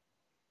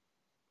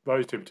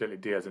 those two particularly,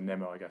 Diaz and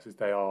Nimmo, I guess, is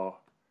they're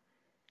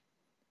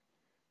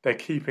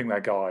keeping their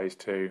guys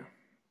too,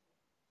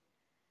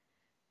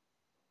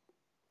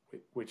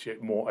 which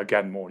it more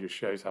just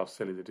shows how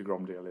silly the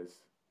DeGrom deal is.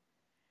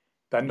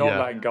 They're not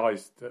letting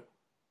guys that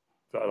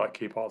are like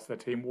key parts of their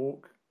team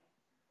walk,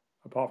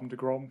 apart from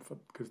DeGrom,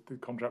 because the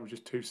contract was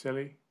just too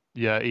silly.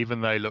 Yeah,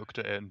 even they looked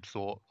at it and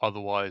thought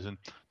otherwise. And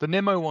the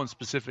Nimmo one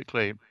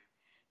specifically,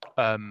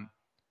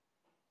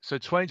 so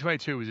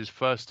 2022 was his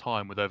first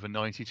time with over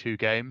 92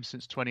 games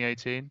since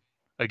 2018.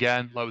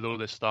 Again, like with all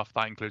this stuff,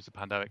 that includes the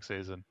pandemic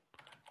season,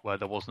 where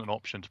there wasn't an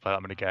option to play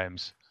that many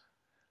games.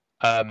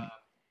 A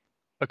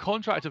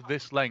contract of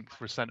this length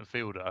for a centre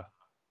fielder,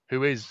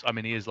 who is, I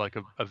mean, he is like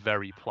a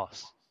very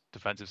plus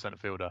defensive centre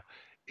fielder,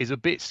 is a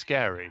bit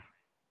scary.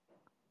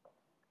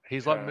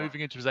 He's like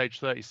moving into his age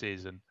 30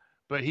 season,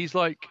 but he's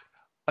like,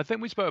 I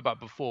think we spoke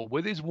about before,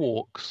 with his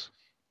walks,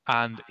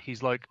 and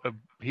he's like,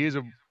 he is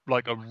a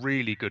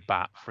really good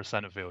bat for a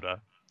centre fielder.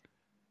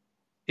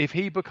 If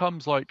he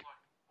becomes like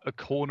a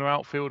corner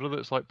outfielder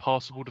that's like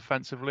passable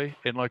defensively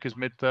in like his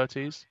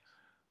mid-30s,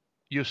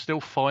 you're still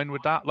fine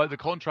with that. Like the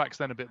contract's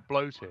then a bit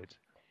bloated,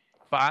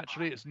 but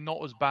actually it's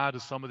not as bad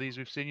as some of these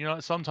we've seen. You know,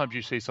 sometimes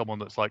you see someone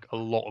that's like a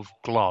lot of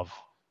glove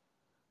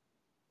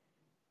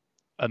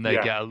and they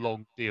get a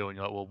long deal, and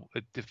you're like, well,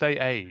 if they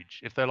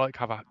age, if they like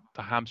have a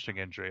hamstring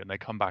injury and they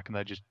come back and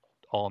they just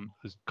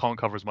can't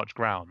cover as much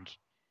ground,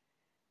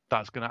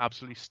 that's going to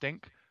absolutely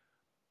stink.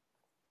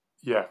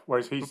 Yeah,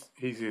 whereas he's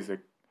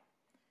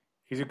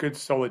a good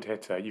solid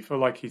hitter. You feel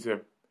like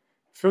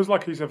feels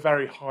like he's a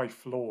very high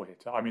floor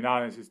hitter. I mean,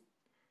 as his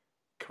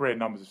career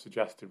numbers have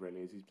suggested, really,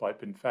 is he's like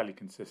been fairly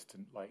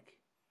consistent, like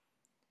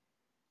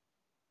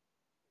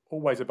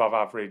always above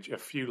average. A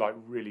few like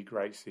really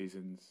great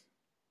seasons.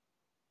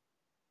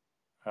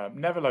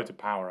 Never loads of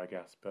power, I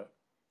guess, but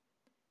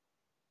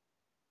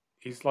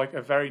he's like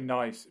a very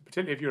nice,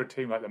 particularly if you're a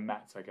team like the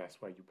Mets, I guess,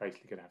 where you're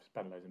basically going to have to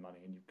spend loads of money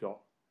and you've got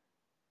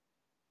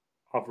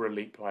other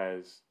elite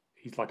players.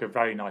 He's like a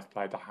very nice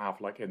player to have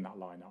like in that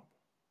lineup.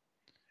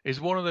 It's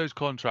one of those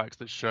contracts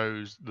that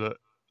shows that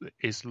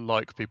it's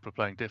like people are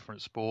playing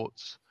different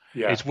sports.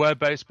 Yeah. It's where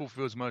baseball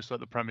feels most like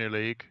the Premier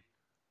League,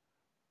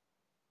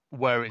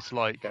 where it's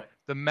like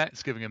the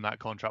Mets giving him that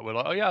contract. We're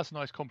like, oh yeah, that's a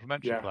nice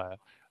complimentary player.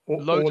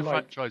 Loads of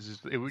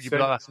franchises, you'd be like,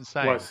 that's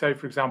insane. Well, say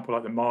for example,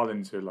 like the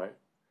Marlins, who like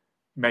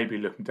maybe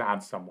looking to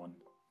add someone.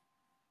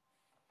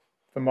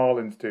 The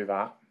Marlins do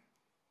that.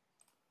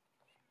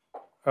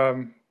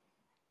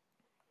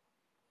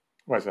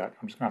 Where's that?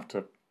 I'm just gonna have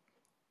to.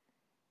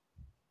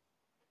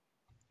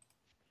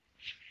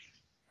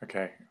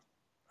 Okay.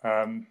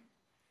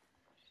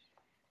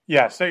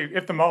 Yeah. So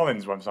if the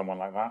Marlins want someone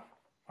like that,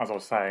 as I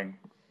was saying,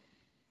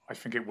 I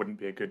think it wouldn't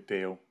be a good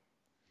deal.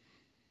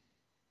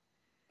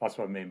 That's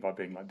what I mean by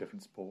being like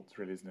different sports,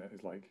 really, isn't it?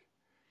 It's like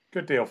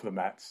good deal for the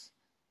Mets.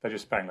 They're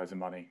just spending loads of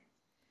money.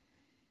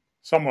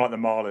 someone like the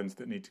Marlins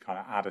that need to kind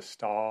of add a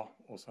star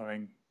or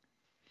something,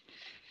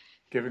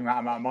 giving that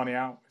amount of money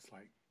out, it's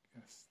like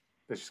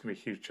there's just going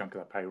to be a huge chunk of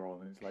that payroll,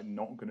 and it's like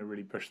not going to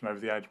really push them over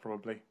the edge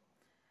probably.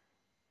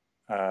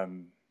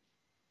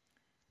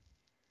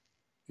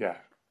 Yeah,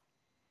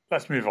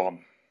 let's move on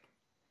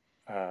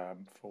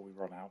before we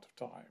run out of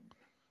time.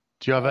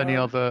 Do you have any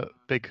other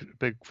big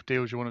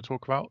deals you want to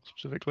talk about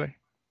specifically?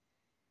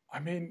 I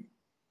mean,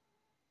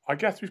 I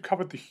guess we've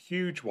covered the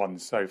huge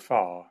ones so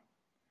far.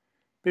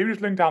 But even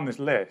just looking down this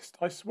list,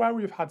 I swear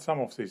we've had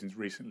some off seasons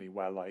recently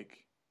where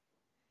like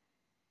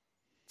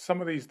some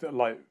of these that are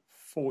like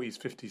 40s,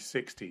 50s,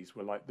 60s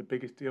were like the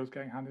biggest deals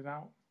getting handed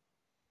out.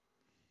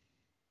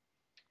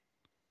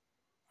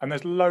 And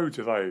there's loads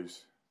of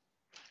those.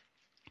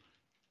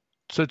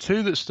 So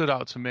two that stood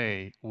out to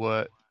me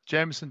were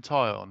Jameson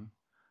Taillon,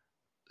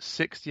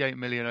 68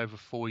 million over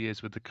 4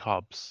 years with the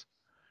Cubs,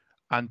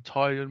 and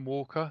Taillon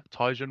Walker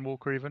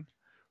even,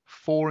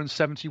 4 and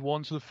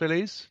 71 to the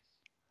Phillies.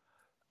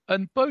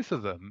 And both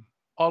of them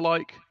are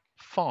like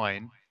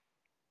fine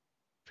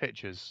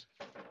pitchers.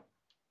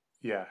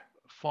 Yeah.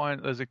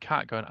 Fine. There's a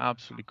cat going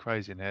absolutely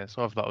crazy in here.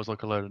 So I thought that was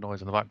like a load of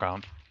noise in the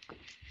background.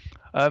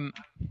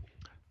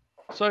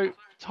 So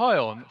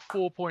Taillon,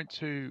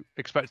 4.2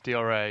 expected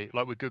DRA,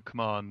 like with good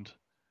command,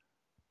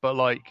 but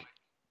like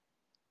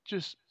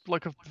just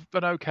like an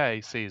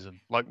okay season,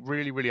 like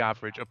really, really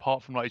average.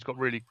 Apart from like he's got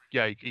really,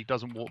 he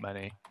doesn't walk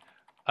many.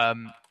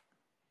 The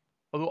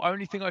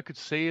only thing I could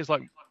see is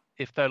like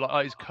if they're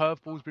like his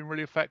curveball's been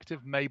really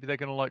effective, maybe they're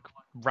gonna like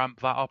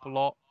ramp that up a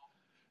lot.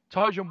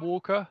 Taillon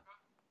Walker,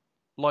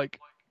 like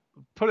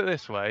put it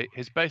this way,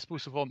 his baseball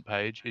savant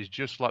page is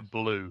just like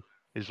blue.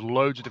 There's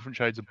loads of different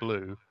shades of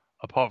blue.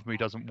 Apart from he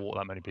doesn't walk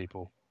that many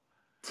people.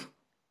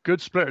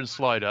 Good splitter and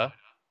slider.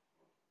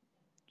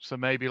 So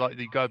maybe like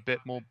you go a bit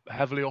more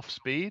heavily off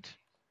speed.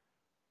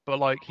 But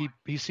like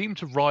he seemed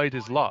to ride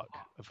his luck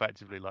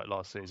effectively like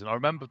last season. I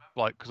remember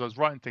like because I was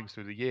writing things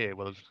through the year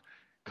where I was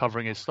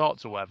covering his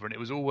starts or whatever, and it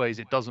was always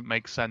it doesn't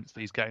make sense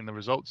that he's getting the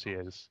results he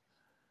is.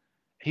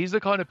 He's the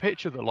kind of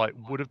pitcher that like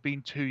would have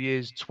been 2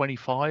 years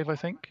 25, I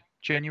think,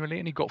 genuinely,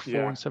 and he got 4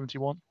 and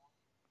 71.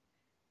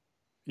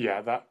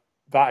 Yeah, that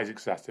is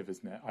excessive,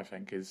 isn't it? I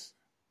think is,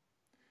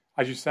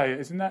 as you say,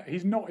 isn't that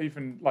he's not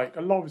even like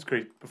a lot of his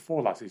career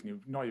before last season. He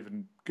was not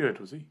even good,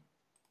 was he?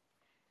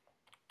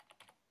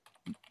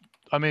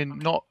 I mean,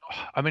 not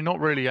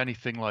really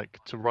anything like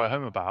to write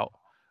home about.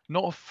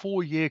 Not a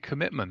 4-year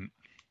commitment.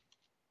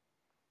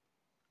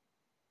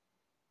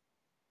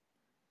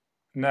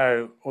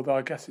 No, although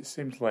I guess it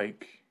seems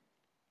like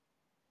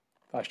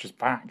that's just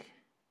back.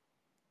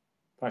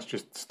 That's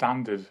just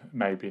standard,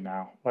 maybe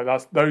now. Like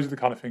those are the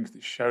kind of things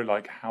that show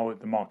like how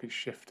the market's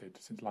shifted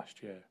since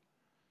last year.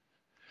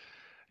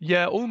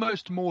 Yeah,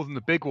 almost more than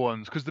the big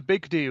ones because the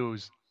big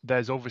deals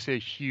there's obviously a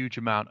huge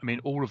amount. I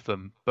mean, all of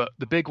them, but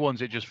the big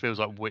ones, it just feels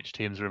like which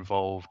teams are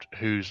involved,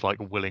 who's like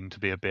willing to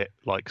be a bit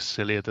like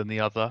sillier than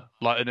the other.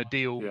 Like in a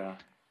deal,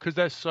 because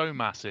they're so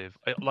massive.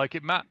 I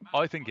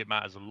think it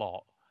matters a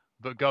lot.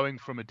 But going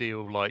from a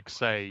deal like,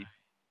 say,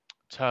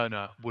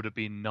 Turner would have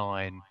been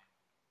 9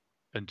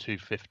 and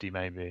 250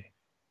 maybe,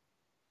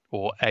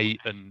 or 8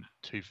 and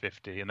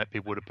 250, and that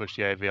people would have pushed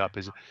the AAV up.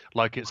 Is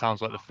like it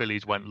sounds like the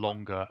Phillies went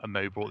longer and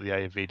maybe brought the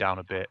AAV down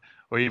a bit,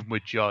 or even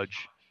with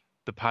Judge.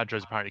 The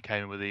Padres apparently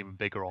came in with an even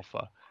bigger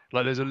offer.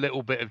 Like there's a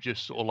little bit of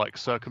just sort of like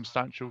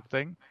circumstantial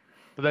thing.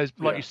 But there's,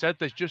 like you said,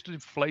 there's just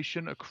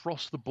inflation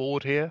across the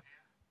board here.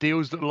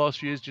 Deals that the last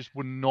few years just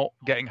were not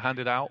getting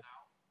handed out.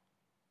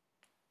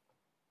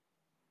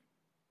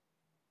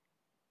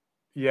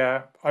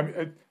 Yeah, I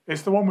mean,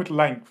 it's the one with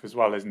length as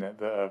well, isn't it,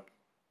 that are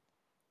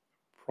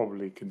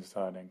probably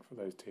concerning for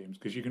those teams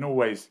because you can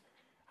always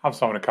have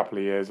someone a couple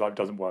of years like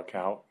doesn't work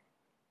out.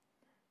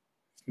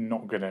 It's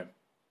not gonna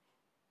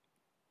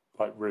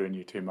like ruin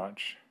you too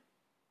much.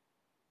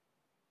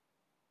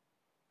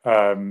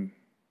 Yeah,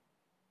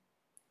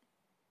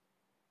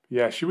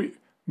 should we?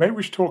 Maybe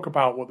we should talk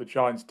about what the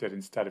Giants did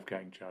instead of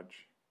getting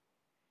Judge.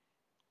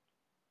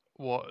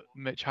 What,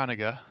 Mitch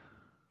Haniger?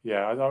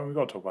 Yeah, I mean, we've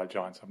got to talk about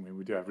Giants, haven't we?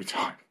 We do every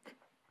time.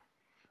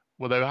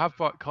 Well, they have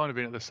kind of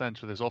been at the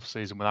centre of this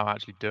off-season without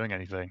actually doing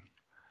anything.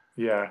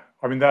 Yeah,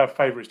 I mean, they're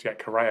favourites to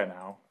get Correa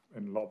now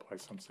in a lot of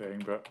places I'm seeing,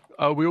 but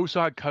we also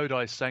had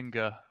Kodai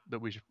Senga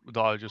that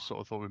I just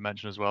sort of thought we'd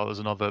mention as well. There's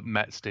another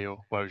Mets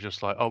deal where it was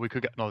just like, we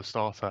could get another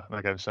starter, and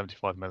they gave him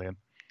 75 million.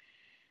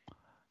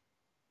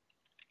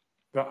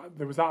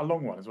 there was that a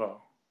long one as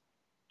well.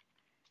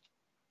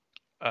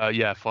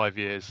 Yeah, 5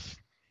 years.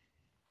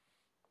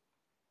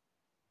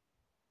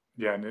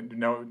 Yeah,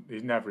 no,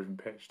 he's never even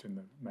pitched in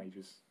the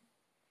majors.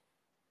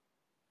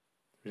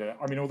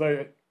 I mean,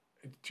 although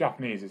it's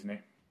Japanese, isn't he?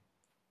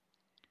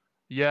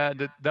 Yeah,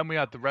 then we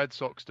had the Red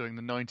Sox doing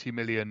the 90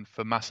 million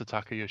for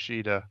Masataka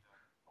Yoshida,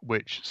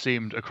 which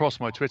seemed, across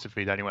my Twitter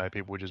feed anyway,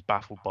 people were just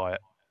baffled by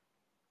it.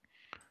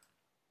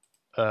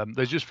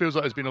 There just feels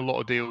like there's been a lot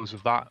of deals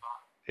of that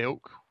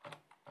ilk.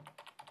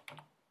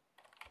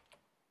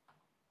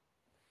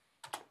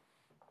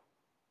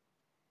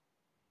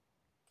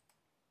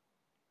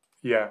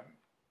 Yeah.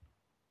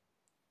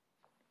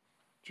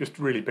 just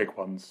really big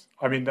ones.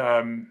 I mean,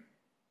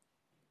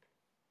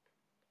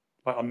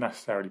 like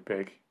unnecessarily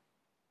big.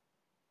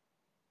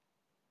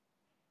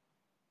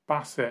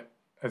 Bassett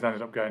has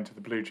ended up going to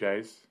the Blue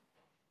Jays.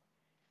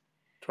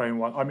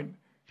 21. I mean,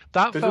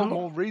 That there's a felt lot.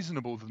 more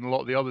reasonable than a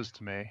lot of the others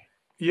to me.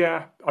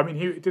 Yeah, I mean,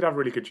 he did have a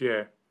really good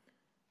year.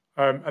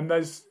 And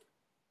there's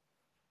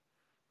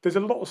a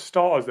lot of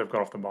starters that have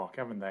gone off the mark,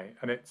 haven't they?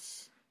 And I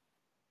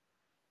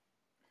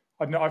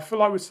don't know. I feel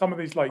like with some of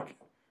these like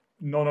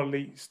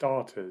non-elite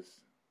starters,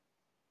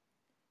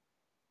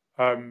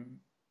 um,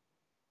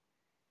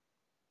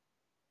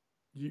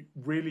 you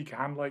really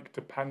can like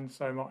depend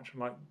so much on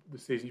like the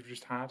season you've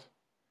just had,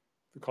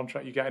 the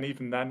contract you get, and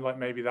even then, like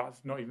maybe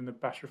that's not even the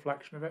best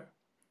reflection of it.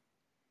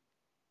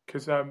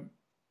 Because a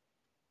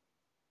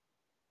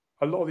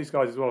lot of these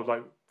guys as well,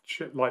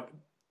 like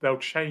they'll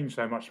change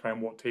so much depending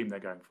on what team they're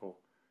going for.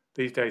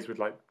 These days, with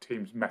like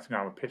teams messing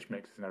around with pitch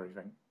mixes and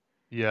everything,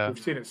 Yeah. we've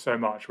seen it so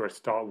much where a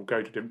starter will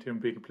go to a different team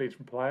and be a completely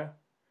different player.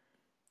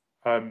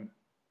 Um,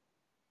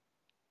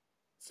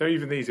 so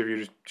even these, if you're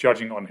just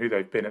judging on who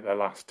they've been at their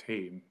last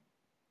team,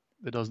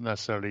 It doesn't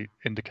necessarily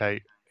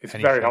indicate it's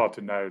anything. very hard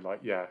to know. Like,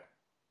 yeah,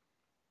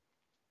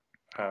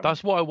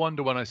 That's what I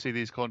wonder when I see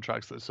these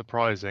contracts that's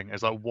surprising.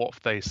 Is like, what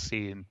have they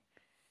seen?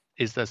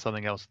 Is there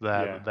something else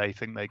there yeah. that they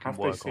think they can Have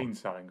they work seen on?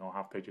 something, or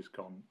have they just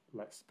gone,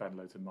 let's spend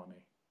loads of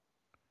money?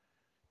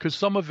 Because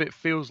some of it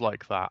feels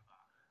like that.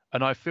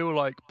 And I feel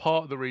like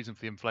part of the reason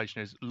for the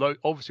inflation is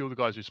obviously all the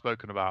guys we've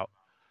spoken about,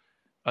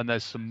 and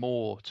there's some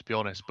more, to be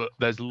honest, but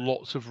there's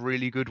lots of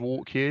really good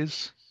walk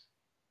years.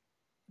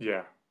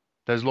 Yeah,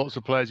 There's lots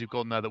of players you've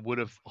gone there that would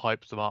have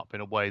hyped them up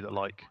in a way that,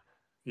 like,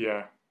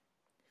 yeah.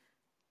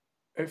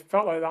 It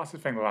felt like that's the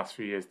thing the last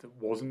few years that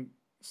wasn't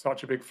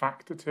such a big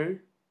factor too.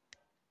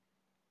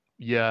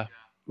 yeah,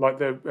 Like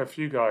there are a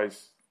few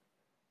guys.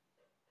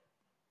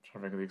 I'm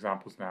trying to think of the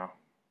examples now.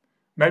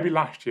 Maybe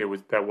last year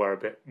there were a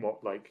bit more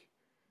like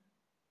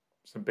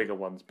some bigger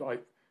ones, but I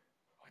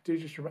do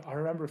just I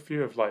remember a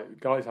few of like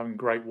guys having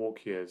great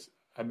walk years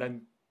and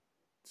then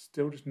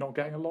still just not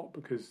getting a lot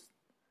because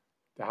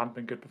they hadn't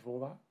been good before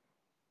that.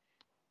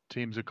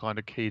 teams are kind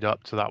of keyed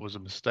up to that was a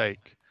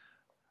mistake.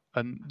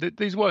 And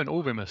these won't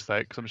all be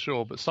mistakes, I'm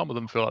sure, but some of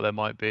them feel like there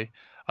might be.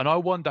 And I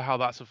wonder how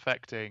that's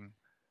affecting.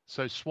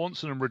 So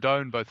Swanson and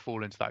Rodone both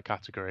fall into that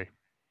category.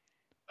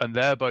 And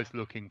they're both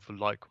looking for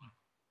like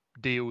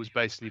deals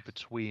basically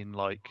between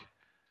like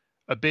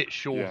a bit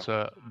Yeah,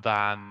 shorter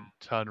than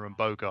Turner and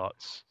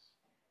Bogarts,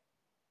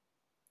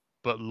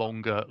 but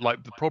longer.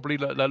 Like probably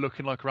they're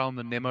looking like around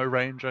the Nimmo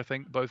range, I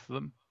think, both of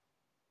them.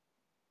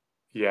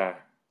 yeah,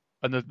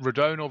 And the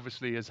Rodone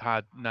obviously has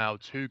had now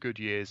 2 good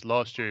years.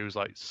 Last year he was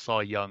like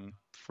Cy Young,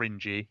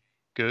 fringy,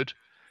 good,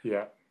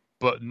 yeah,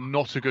 but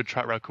not a good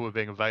track record of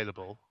being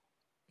available.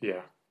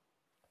 yeah.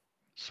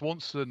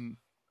 Swanson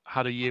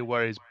had a year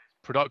where his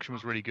production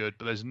was really good,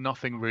 but there's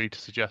nothing really to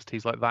suggest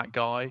he's like that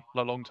guy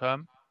like long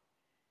term,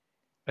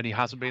 and he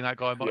hasn't been that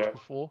guy much Yeah,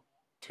 before.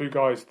 two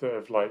guys that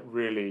have like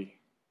really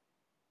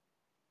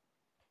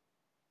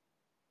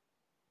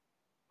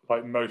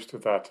like most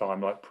of their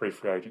time like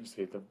pre-free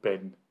agency they've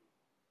been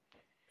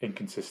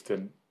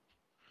inconsistent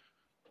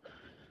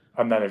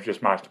and then have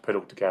just managed to put it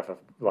all together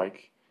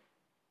like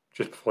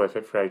just before they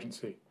hit free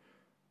agency.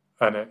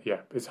 And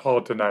yeah, it's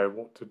hard to know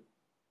what to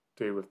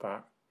do with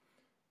that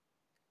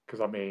because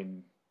I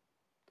mean,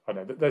 I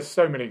know that there's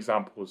so many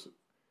examples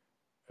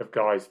of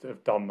guys that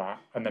have done that,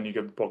 and then you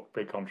get a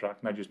big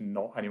contract, and they're just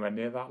not anywhere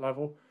near that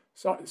level.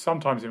 So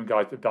sometimes even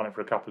guys that have done it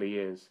for a couple of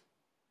years,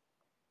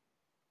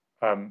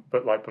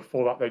 but like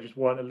before that, they just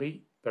weren't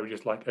elite. They were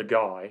just like a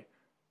guy.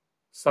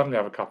 Suddenly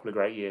have a couple of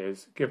great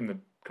years, give them the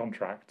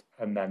contract,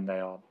 and then they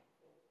are,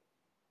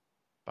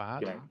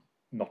 Bad.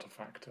 not a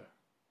factor.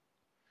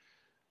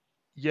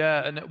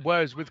 Yeah, and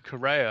whereas with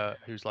Correa,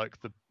 who's like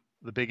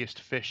the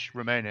biggest fish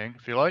remaining,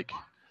 if you like,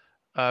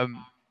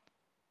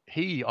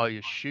 he I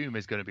assume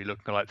is going to be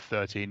looking at like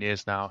 13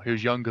 years now.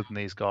 Who's younger than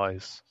these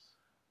guys,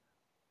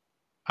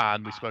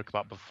 and we spoke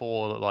about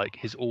before that like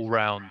his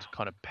all-round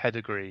kind of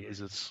pedigree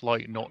is a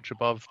slight notch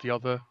above the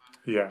other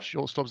Yeah,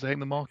 shortstops hitting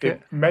the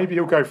market. maybe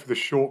he'll go for the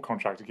short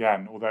contract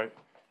again, although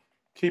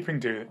keeping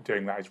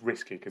doing that is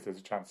risky because there's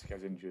a chance he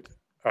gets injured.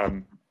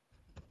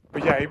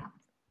 But yeah,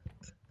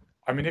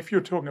 I mean, if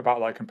you're talking about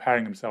like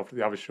comparing himself to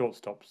the other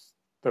shortstops,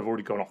 they've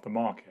already gone off the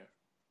market.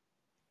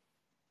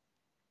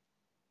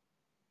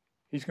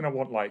 He's going to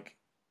want like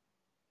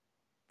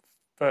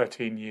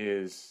 13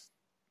 years.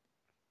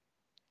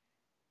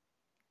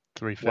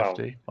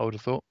 350, I would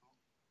have thought.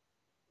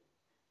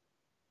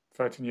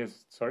 13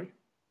 years, sorry?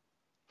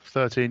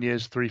 13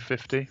 years,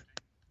 350.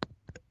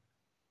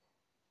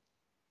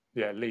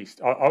 Yeah, at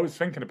least. I was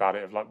thinking about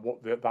it of like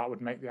what that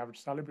would make the average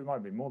salary, but it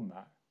might be more than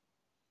that.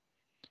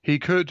 He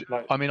could.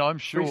 Like, I mean, I'm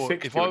sure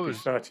 360 if I would be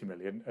was 30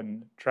 million,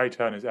 and Trey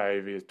Turner's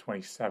AAV is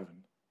 27.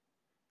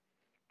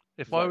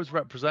 if I was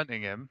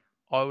representing him,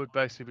 I would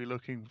basically be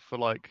looking for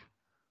like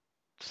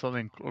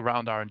something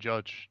around Aaron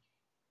Judge.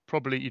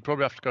 Probably you'd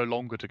probably have to go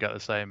longer to get the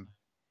same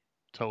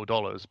total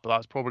dollars, but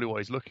that's probably what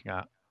he's looking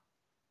at.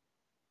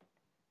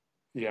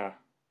 Yeah.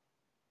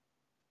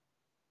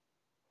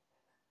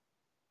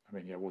 I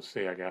mean, yeah, we'll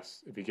see, I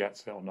guess, if he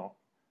gets it or not.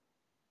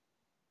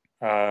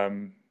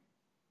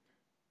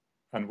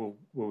 And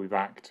we'll be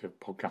back to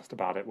podcast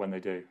about it when they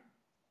do,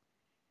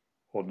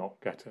 or not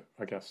get it,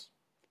 I guess.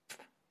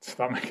 Does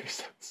that make any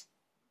sense?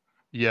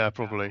 Yeah,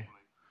 probably.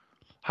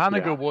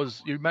 Hanniger Yeah.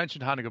 was, you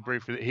mentioned Hanniger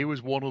briefly, he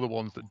was one of the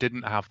ones that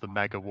didn't have the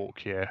mega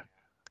walk year.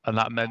 And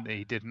that meant that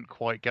he didn't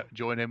quite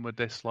join in with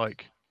this,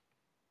 like.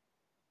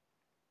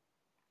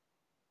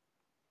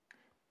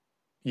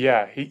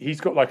 Yeah, he's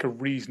got like a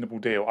reasonable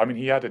deal. I mean,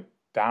 he had a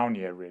down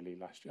year really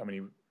last year. I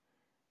mean, he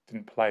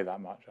didn't play that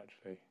much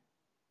actually.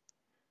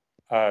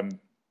 But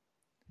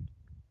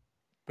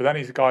then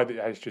he's a guy that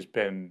has just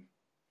been.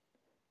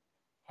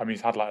 I mean,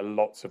 he's had like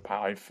lots of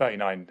power. I mean,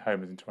 39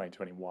 homers in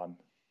 2021,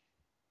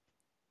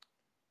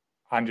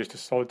 and just a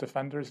solid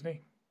defender, isn't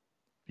he?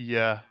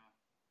 Yeah.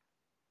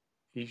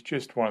 He's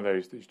just one of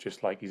those that's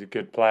just like he's a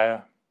good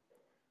player,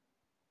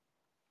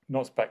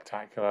 not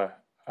spectacular.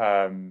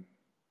 But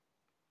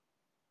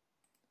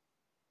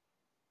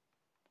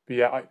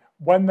yeah,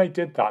 when they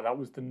did that, that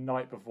was the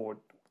night before.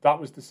 That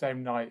was the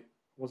same night,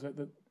 was it?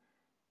 That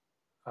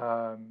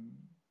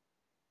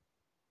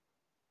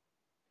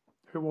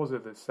who was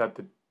it that said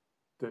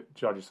that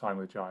Judge is signing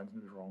with the Giants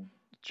and it was wrong?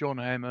 John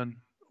Heyman.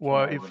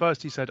 Well, at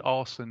first he said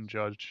Arson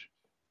Judge.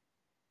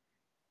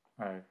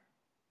 Oh,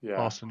 yeah.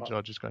 Arson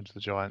Judge is going to the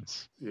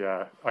Giants.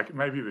 Yeah,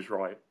 maybe he was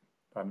right,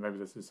 and maybe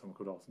this is someone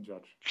called Arson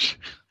Judge.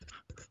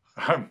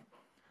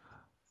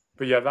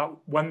 But yeah,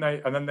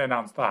 then they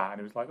announced that,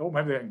 and it was like, oh,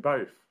 maybe they're getting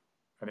both,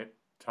 and it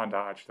turned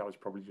out actually that was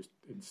probably just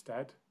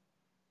instead,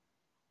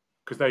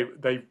 because they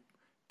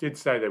did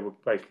say they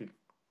would basically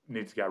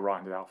need to get a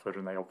right-handed outfielder,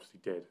 and they obviously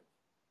did.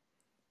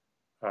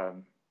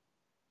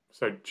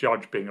 So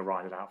Judge being a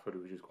right-handed outfielder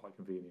was just quite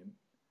convenient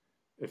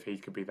if he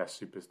could be their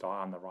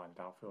superstar and the right-handed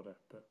outfielder,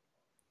 but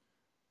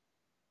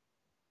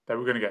they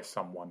were going to get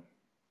someone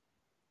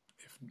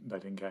if they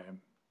didn't get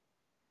him.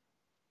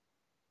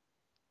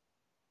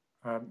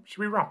 Should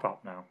we wrap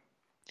up now?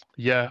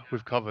 Yeah,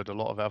 we've covered a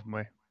lot of it, haven't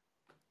we?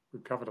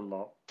 We've covered a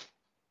lot.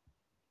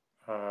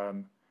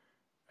 And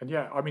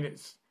yeah, I mean,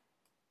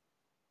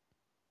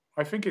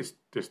 I think it's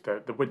just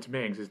the winter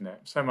meetings, isn't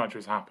it? So much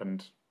has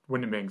happened.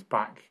 Winter meetings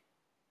back.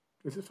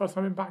 Is it the first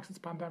time been back since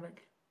the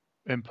pandemic?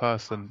 In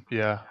person,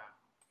 yeah.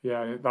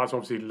 Yeah, that's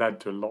obviously led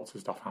to lots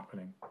of stuff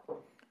happening.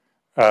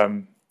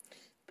 But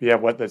yeah,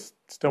 there's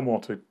still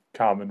more to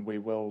come, and we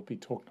will be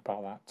talking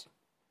about that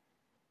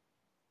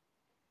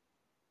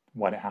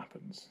when it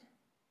happens.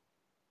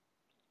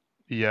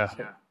 Yeah.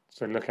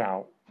 So look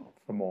out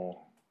for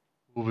more.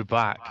 We'll be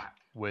back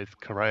with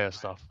Correa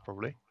stuff,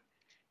 probably.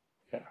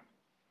 Yeah.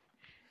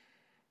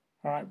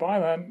 All right, bye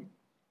then.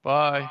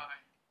 Bye.